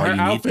guess, And all her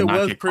you need to outfit not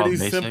was get pretty called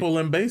basic. simple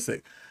and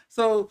basic.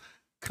 So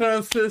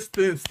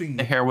consistency.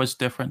 The hair was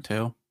different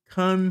too.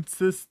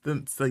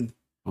 Consistency.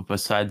 But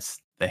besides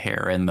the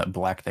hair and the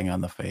black thing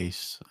on the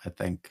face,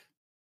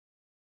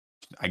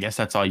 I guess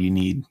that's all you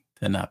need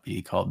to not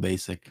be called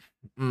basic.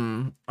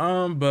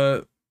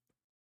 But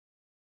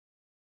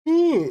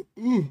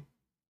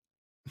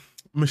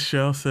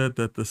Michelle said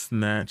that the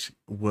Snatch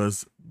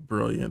was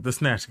brilliant. The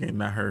Snatch game,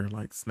 not her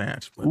like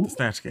Snatch, but the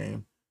Snatch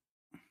game.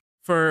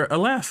 For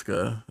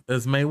Alaska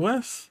as Mae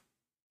West,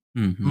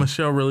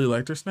 Michelle really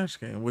liked her Snatch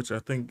game, which I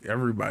think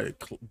everybody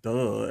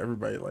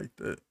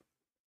liked it.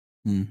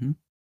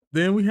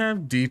 Then we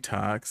have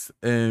Detox,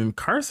 and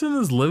Carson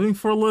is living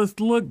for Liz.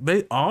 Look,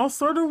 they all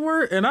sort of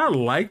were, and I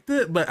liked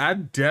it, but I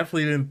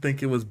definitely didn't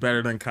think it was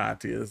better than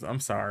Katya's.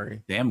 I'm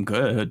sorry. Damn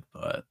good,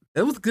 but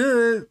it was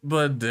good,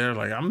 but they're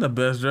like, I'm the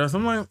best dressed.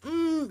 I'm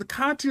like,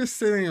 Katya's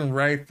sitting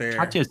right there.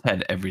 Katya's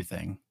had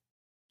everything.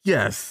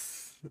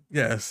 Yes.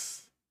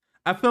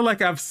 I feel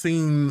like I've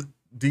seen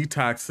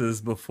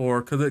Detoxes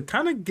before because it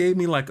kind of gave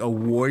me like a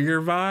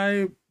warrior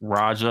vibe.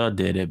 Raja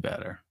did it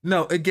better.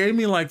 No, it gave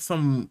me like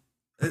some.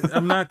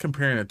 I'm not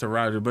comparing it to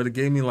Roger, but it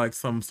gave me like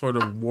some sort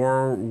of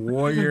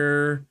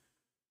warrior.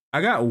 I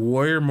got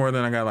warrior more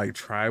than I got like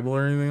tribal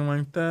or anything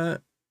like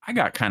that. I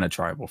got kind of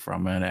tribal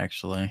from it,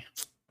 actually.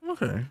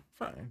 Okay,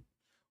 fine.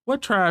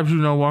 What tribes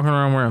walking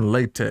around wearing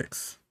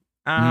latex?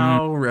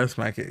 I'll rest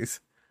my case.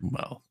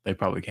 Well, they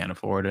probably can't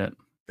afford it.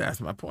 That's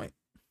my point.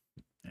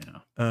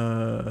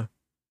 Yeah.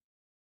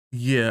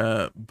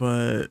 Yeah,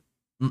 but.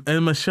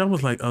 And Michelle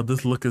was like, "Oh,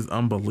 this look is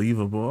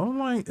unbelievable." I'm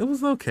like, "It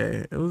was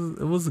okay. It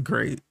was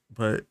great,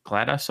 but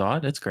glad I saw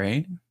it. It's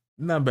great.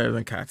 Not better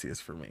than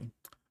Katya's for me."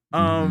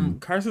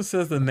 Carson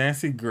says the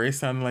Nancy Grace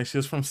sounded like she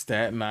was from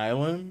Staten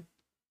Island.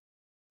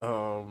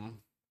 I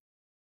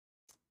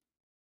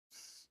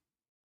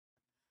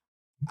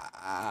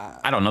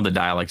don't know, the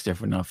dialect's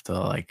different enough to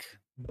like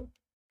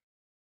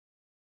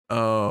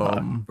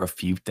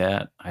refute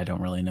that. I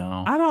don't really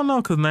know. I don't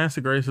know, because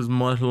Nancy Grace is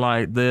much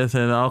like this,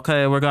 and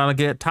okay, we're gonna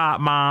get Top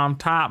Mom.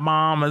 Top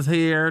Mom is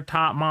here.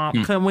 Top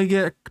Mom, can we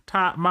get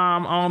Top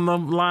Mom on the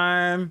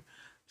line?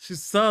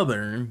 She's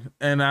Southern,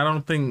 and I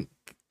don't think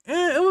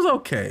it was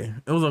okay.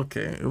 It was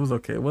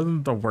okay. It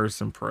wasn't the worst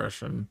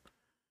impression.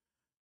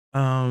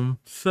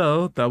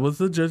 So that was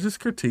the judges'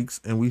 critiques,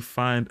 and we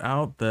find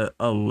out that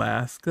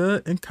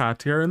Alaska and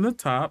Katya are in the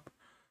top,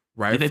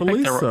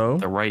 rightfully so.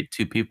 The right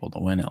two people to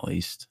win, at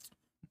least.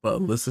 But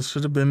Alyssa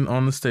should have been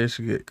on the stage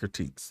to get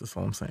critiques. That's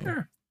all I'm saying.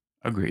 Sure.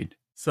 Agreed.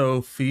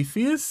 So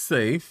Fifi is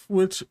safe,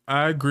 which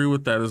I agree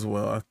with that as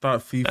well. I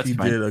thought Fifi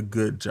did a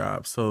good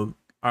job. So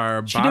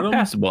she did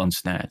passable in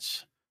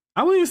Snatch.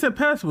 I wouldn't even say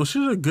passable. She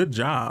did a good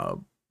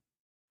job.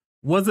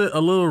 Was it a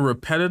little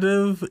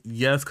repetitive?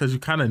 Yes, because you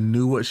kind of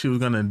knew what she was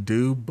going to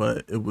do,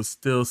 but it was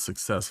still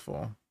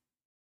successful.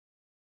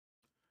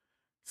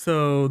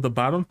 So the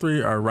bottom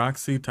three are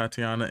Roxy,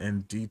 Tatiana,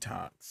 and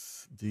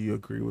Detox. Do you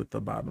agree with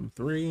the bottom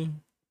three?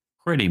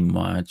 Pretty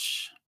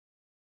much.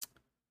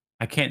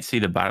 I can't see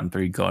the bottom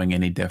three going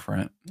any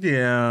different.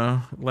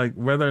 Yeah, like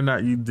whether or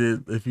not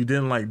if you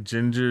didn't like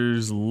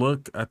Ginger's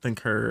look, I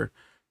think her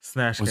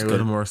Snatch game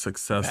was more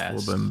successful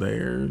than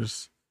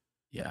theirs.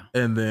 Yeah.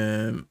 And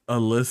then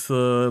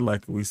Alyssa,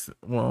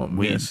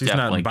 she's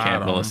definitely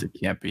not bottom. Alyssa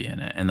can't be in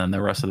it. And then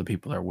the rest of the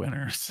people are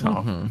winners.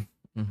 So.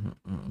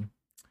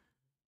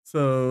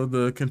 So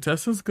the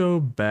contestants go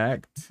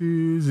back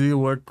to the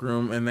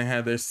workroom and they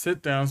have their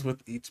sit downs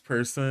with each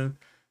person.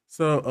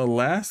 So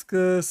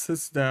Alaska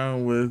sits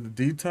down with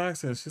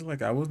Detox and she's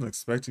like, I wasn't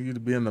expecting you to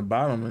be in the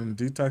bottom. And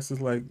Detox is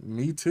like,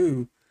 me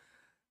too.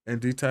 And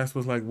Detox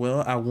was like,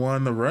 well, I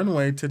won the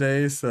runway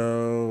today,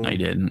 so... I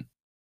didn't.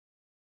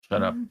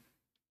 Shut up.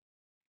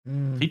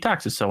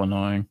 Detox is so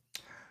annoying.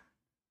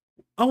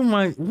 Oh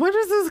my, where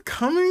is this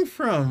coming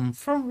from?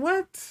 From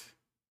what?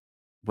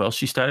 Well,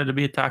 she started to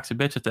be a toxic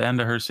bitch at the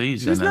end of her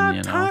season. She's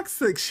not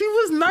toxic. She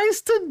was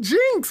nice to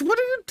Jinx. What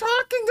are you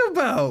talking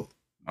about?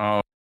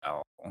 Oh,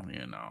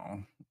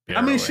 barely.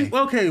 I mean,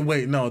 okay,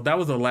 wait, no, that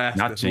was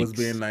Alaska who was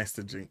being nice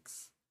to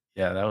Jinx.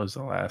 Yeah, that was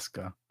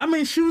Alaska. I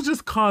mean, she was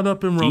just caught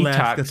up in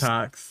Alaska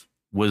talks.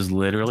 Was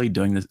literally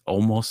doing this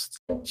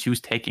she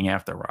was taking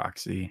after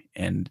Roxy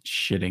and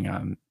shitting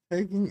on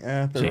Taking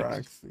after Jinx.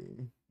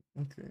 Roxy.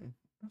 Okay.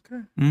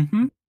 Okay.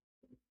 Mm-hmm.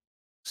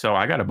 So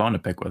I got a bone to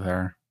pick with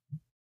her.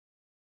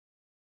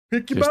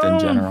 Pick your Just in bone.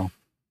 general.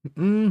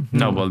 Mm-hmm.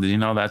 No, but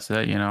that's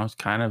it. It's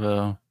kind of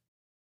a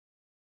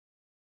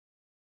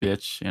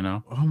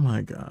bitch, Oh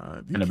my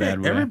God. You in a can't,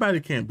 bad way. everybody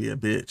can't be a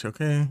bitch,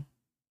 okay?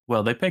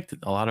 Well, they picked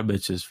a lot of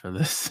bitches for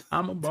this.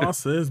 I'm a boss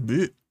says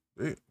bitch,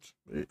 bitch,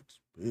 bitch,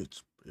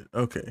 bitch, bitch.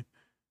 Okay.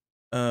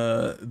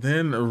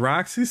 Then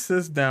Roxy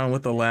sits down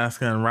with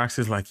Alaska and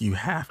Roxy's like, you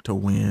have to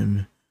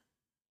win.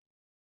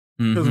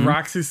 Because Mm-hmm.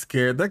 Roxy's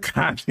scared that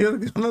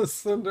Katya's gonna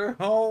send her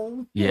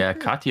home. Yeah,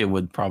 Katya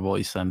would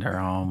probably send her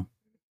home.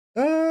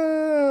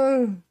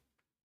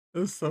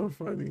 It's so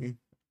funny.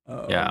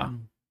 Yeah.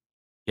 Um,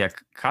 Yeah,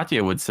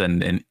 Katya would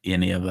send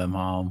any of them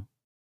home.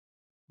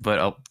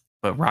 But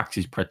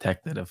Roxy's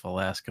protected if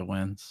Alaska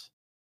wins.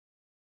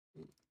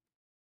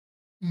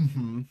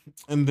 And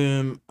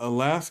then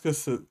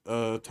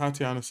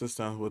Tatiana sits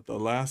down with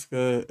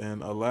Alaska,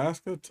 and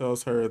Alaska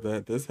tells her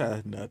that this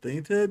has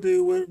nothing to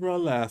do with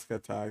Alaska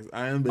talks.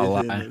 I am A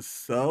basing lie. it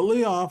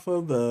solely off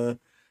of the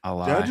A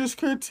lie. judges'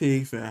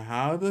 critiques and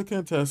how the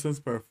contestants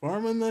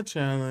perform in the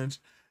challenge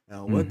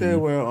and what they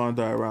Mm-hmm. wear on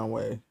the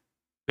runway.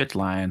 Bitch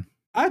lying.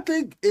 I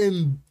think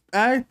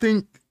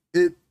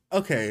it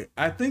okay.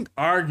 I think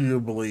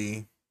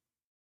arguably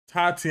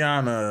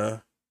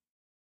Tatiana.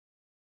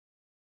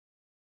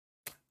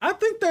 I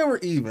think they were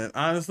even.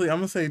 Honestly, I'm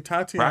gonna say Roxy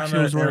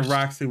Tatiana was and worse.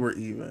 Roxy were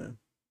even.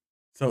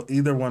 So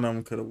either one of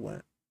them could have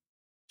went.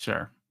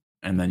 Sure.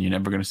 And then you're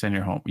never gonna send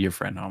your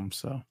friend home.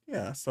 So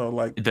Yeah. So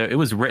like it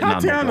was written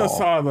on the Tatiana wall.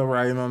 saw the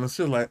writing on the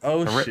shit. Like,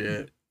 oh The,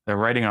 shit. the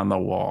writing on the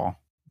wall.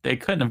 They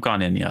couldn't have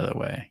gone any other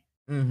way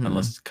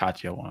unless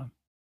Katya won.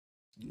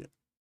 Yeah.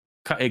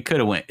 It could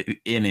have went.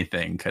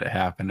 Anything could have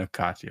happened if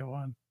Katya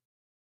won.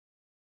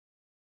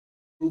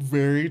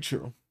 Very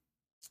true.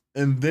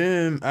 And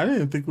then I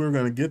didn't think we were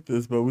gonna get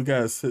this, but we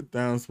got sit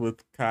downs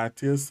with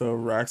Katya. So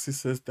Roxy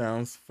sits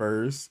down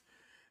first,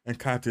 and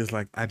Katya's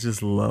like, "I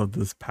just love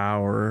this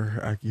power.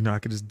 I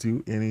could just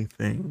do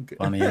anything."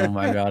 Funny. Oh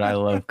my god, I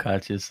love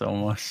Katya so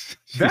much.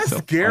 She's That's so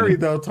scary funny.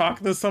 though.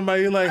 Talking to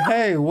somebody like,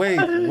 "Hey, wait,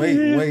 don't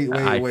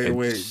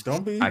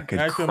be I could acting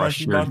like crush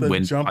you your about to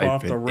jump windpipe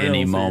off the at any rails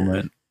here."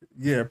 moment.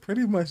 Yeah,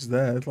 pretty much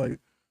that. It's like,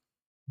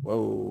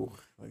 whoa,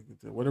 like,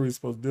 what are we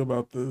supposed to do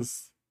about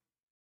this?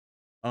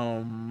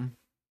 Um,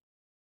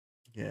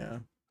 yeah.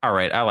 All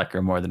right, I like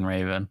her more than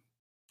Raven.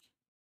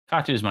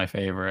 Katya's my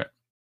favorite.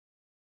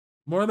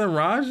 More than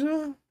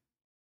Raja?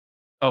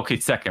 Okay,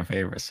 second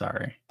favorite.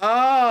 Sorry.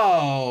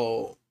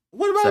 Oh,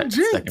 what about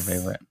Second Jinx?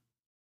 favorite.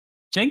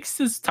 Jinx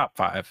is top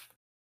 5.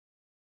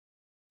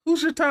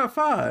 Who's your top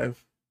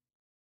 5?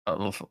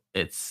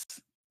 It's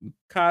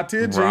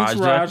Katya, Jinx, Raja,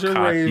 Raja,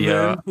 Katya,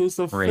 Raven. Who's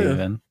the 5th?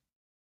 Raven,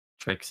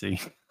 Trixie.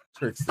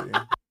 Trixie.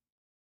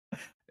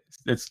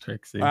 It's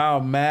Trixie. Wow,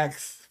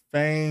 Max,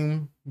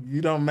 Fame,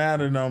 you don't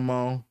matter no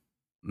more.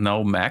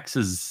 No, Max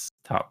is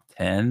top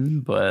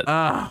 10, but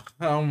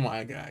oh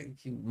my god, you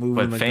keep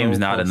moving the Fame's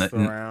not in goalposts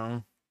the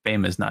around.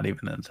 Fame is not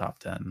even in the top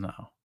 10. No.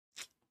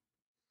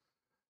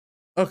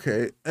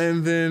 Okay,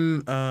 and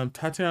then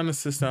Tatiana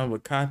sits down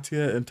with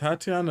Katya, and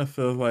Tatiana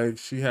feels like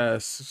she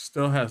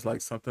still has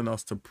like something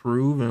else to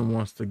prove and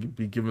wants to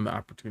be given the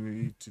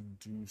opportunity to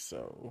do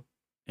so.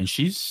 And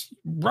she's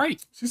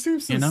right. She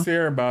seems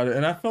sincere about it,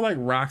 and I feel like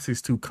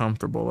Roxy's too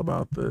comfortable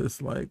about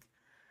this. Like,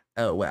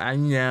 oh, well, I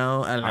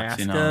know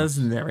Alaska's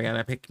never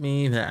gonna pick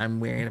me. That I'm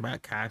worried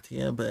about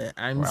Katya, but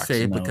I'm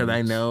safe because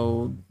I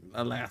know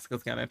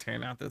Alaska's gonna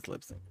turn out this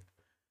lip sync.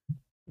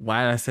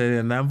 Why did I say it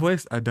in that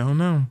voice? I don't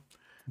know.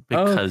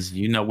 Because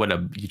you know what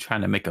you're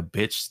trying to make a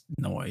bitch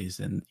noise,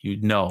 and you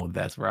know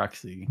that's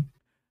Roxy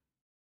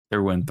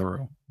through and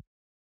through.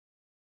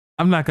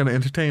 I'm not gonna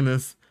entertain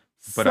this.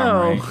 But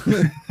I'm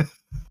right.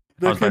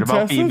 The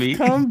contestants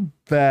come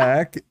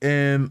back,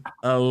 and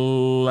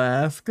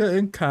Alaska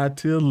and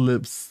Katya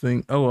lip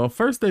sync. Oh well,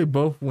 first they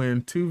both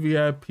win 2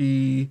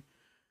 VIP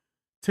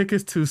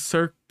tickets to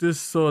Cirque du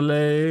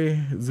Soleil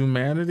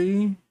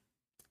Zumanity.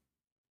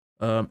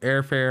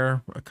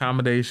 Airfare,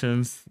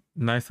 accommodations,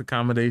 nice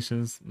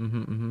accommodations.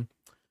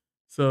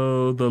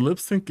 So the lip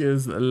sync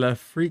is La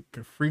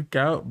Freak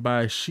Out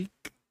by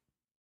Chic.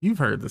 You've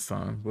heard the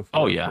song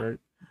before. Oh yeah. Right?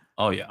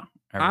 Oh yeah.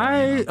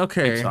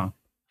 Okay. Song.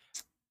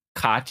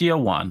 Katya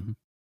won.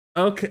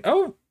 Okay.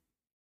 Oh.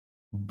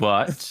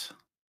 But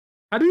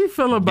how do you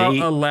feel about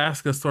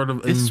Alaska sort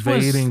of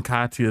invading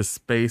Katya's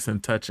space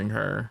and touching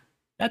her?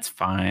 That's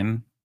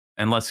fine.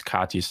 Unless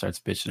Katya starts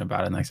bitching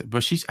about it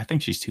but I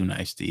think she's too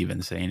nice to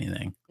even say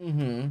anything.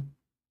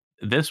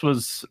 This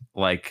was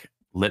like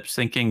lip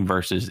syncing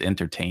versus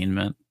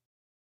entertainment.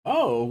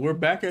 Oh, we're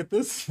back at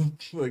this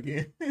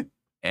again.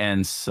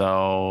 And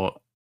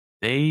so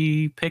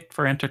they picked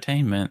for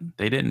entertainment.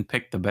 They didn't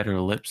pick the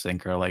better lip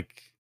syncer.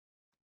 Like,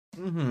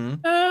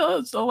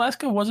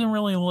 Alaska wasn't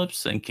really lip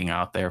syncing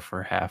out there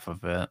for half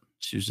of it.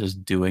 She was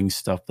just doing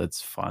stuff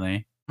that's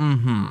funny.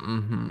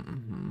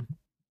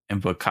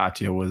 But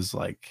Katya was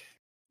like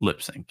lip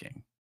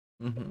syncing.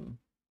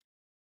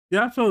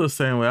 Yeah, I feel the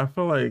same way. I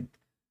feel like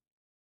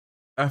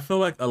I feel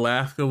like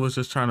Alaska was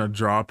just trying to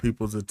draw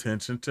people's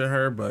attention to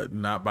her, but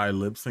not by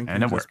lip And syncing, it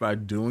just worked. by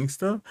doing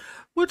stuff,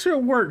 which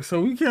it worked.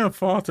 So we can't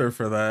fault her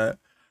for that.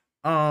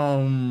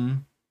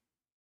 Um,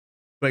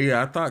 but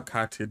yeah, I thought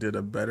Katya did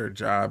a better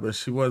job, and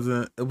she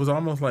wasn't. It was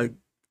almost like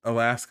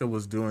Alaska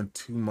was doing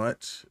too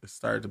much. It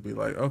started to be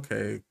like,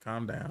 okay,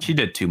 calm She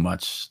down. did too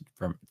much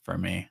for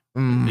me.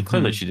 Clearly,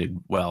 Mm-hmm. she did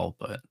well,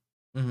 but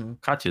Mm-hmm.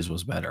 Katya's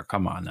was better.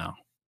 Come on now.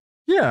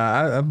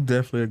 Yeah, I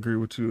definitely agree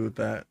with you with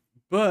that.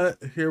 But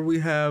here we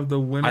have the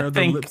I winner of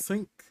the lip think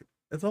sync.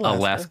 It's Alaska.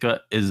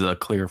 Alaska is a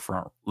clear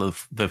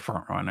the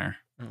front runner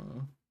Uh,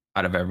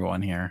 out of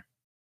everyone here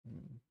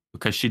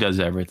because she does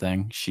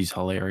everything. She's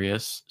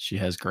hilarious. She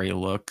has great She's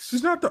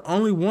looks. not the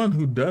only one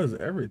who does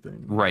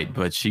everything, Right,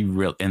 but she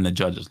real and the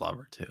judges love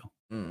her too.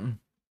 Mm.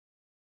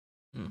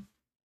 Mm.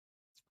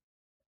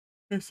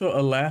 Okay, so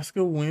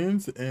Alaska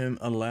wins, and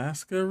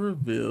Alaska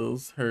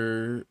reveals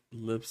her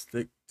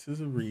lipstick to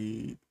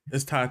read.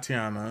 It's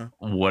Tatiana.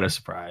 What a And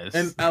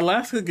surprise!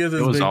 Alaska gives It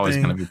this was big always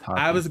going thing. to be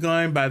I Tati. was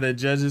going by the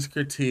judges'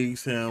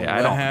 critiques and Yeah, I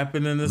what don't.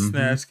 happened in the Mm-hmm.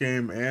 Snatch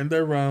game and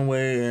the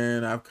runway,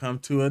 and I've come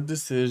to a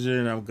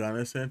decision. I'm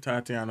gonna send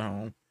Tatiana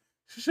home.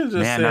 She should have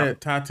just Man up said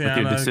with your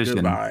Tatiana decision.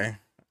 goodbye.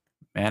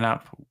 Man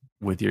up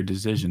with your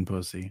decision,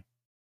 pussy.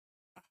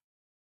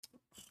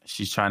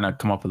 She's trying to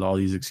come up with all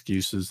these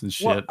excuses and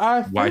Well,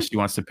 shit. Why she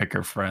wants to pick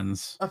her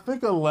friends. I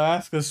think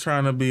Alaska's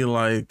trying to be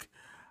like,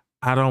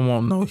 I don't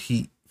want no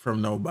heat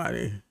from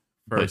nobody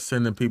for But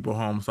sending people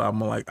home. So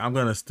I'm like, I'm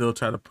gonna still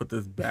try to put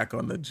this back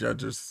on the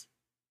judges.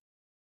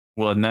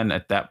 well, and then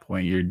at that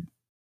point, you're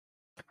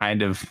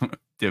kind of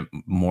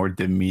more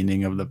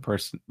demeaning of the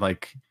person.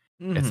 Like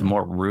it's Mm-hmm.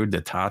 more rude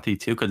to Tati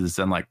too, because it's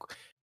then like,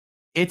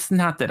 it's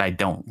not that I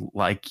don't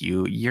like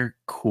you. You're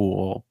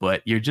cool,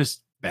 but you're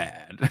just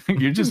bad.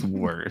 You're just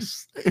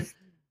worse.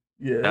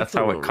 Yeah, That's it's a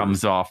how it little rude.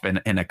 comes off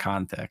in a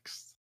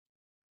context.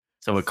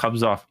 So it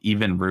comes off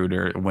even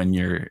ruder when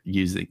you're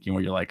using,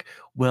 you're like,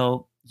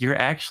 well, you're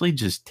actually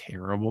just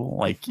terrible.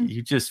 Like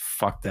you just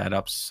fucked that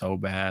up so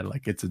bad.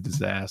 Like it's a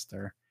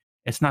disaster.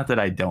 It's not that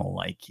I don't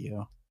like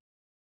you.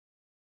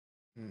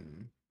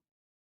 Mm.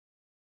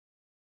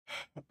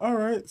 All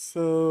right,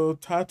 so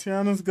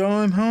Tatiana's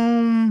going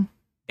home.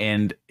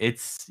 And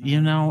it's,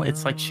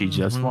 it's like she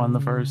just won the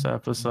first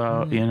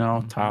episode,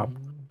 top.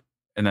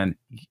 And then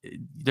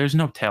there's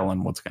no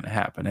telling what's going to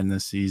happen in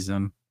this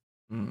season.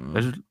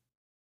 There's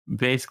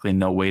basically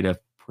no way to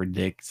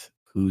predict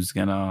who's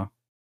going to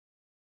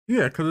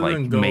Yeah, because it like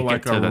didn't go make it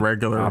like to a the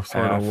regular top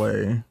sort of half.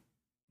 way.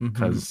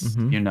 Because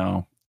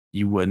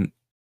you wouldn't,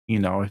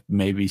 if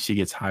maybe she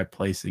gets high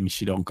placing,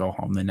 she don't go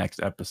home the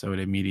next episode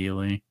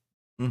immediately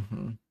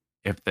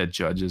if the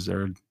judges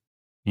are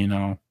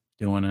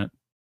doing it.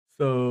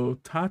 So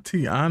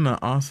Tatiana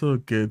also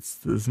gets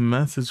this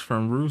message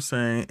from Ru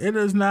saying, "It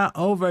is not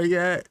over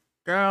yet,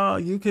 girl.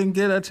 You can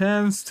get a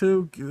chance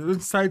to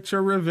incite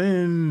your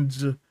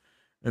revenge."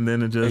 And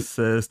then it just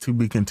says to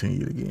be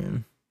continued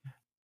again.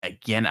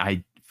 Again,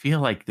 I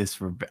feel like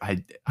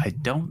I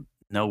don't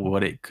know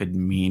what it could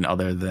mean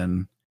other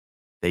than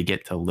they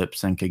get to lip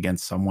sync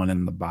against someone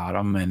in the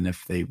bottom, and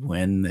if they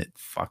win, it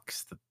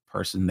fucks the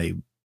person they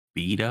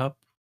beat up.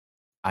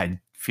 I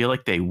feel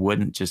like they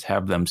wouldn't just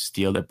have them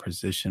steal their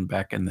position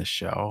back in the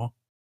show.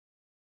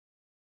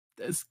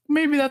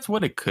 Maybe that's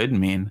what it could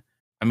mean.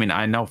 I mean,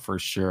 I know for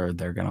sure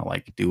they're gonna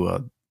like do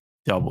a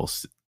double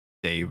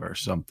save or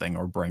something,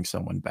 or bring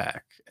someone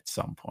back at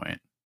some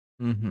point.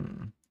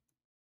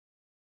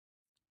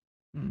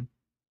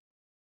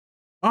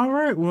 All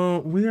right,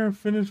 well, we are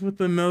finished with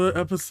another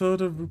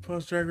episode of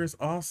RuPaul's Drag Race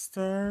All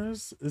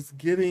Stars. It's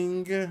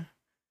getting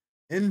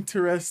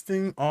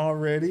interesting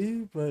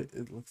already, but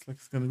it looks like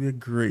it's gonna be a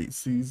great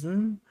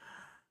season.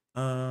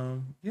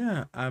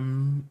 Yeah,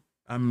 I'm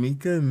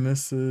Mika, and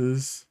this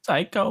is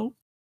Psycho.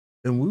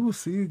 and we will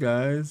see you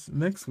guys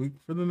next week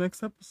for the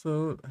next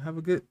episode. Have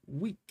a good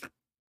week.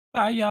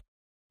 Bye, y'all.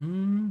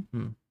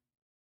 Mm-hmm.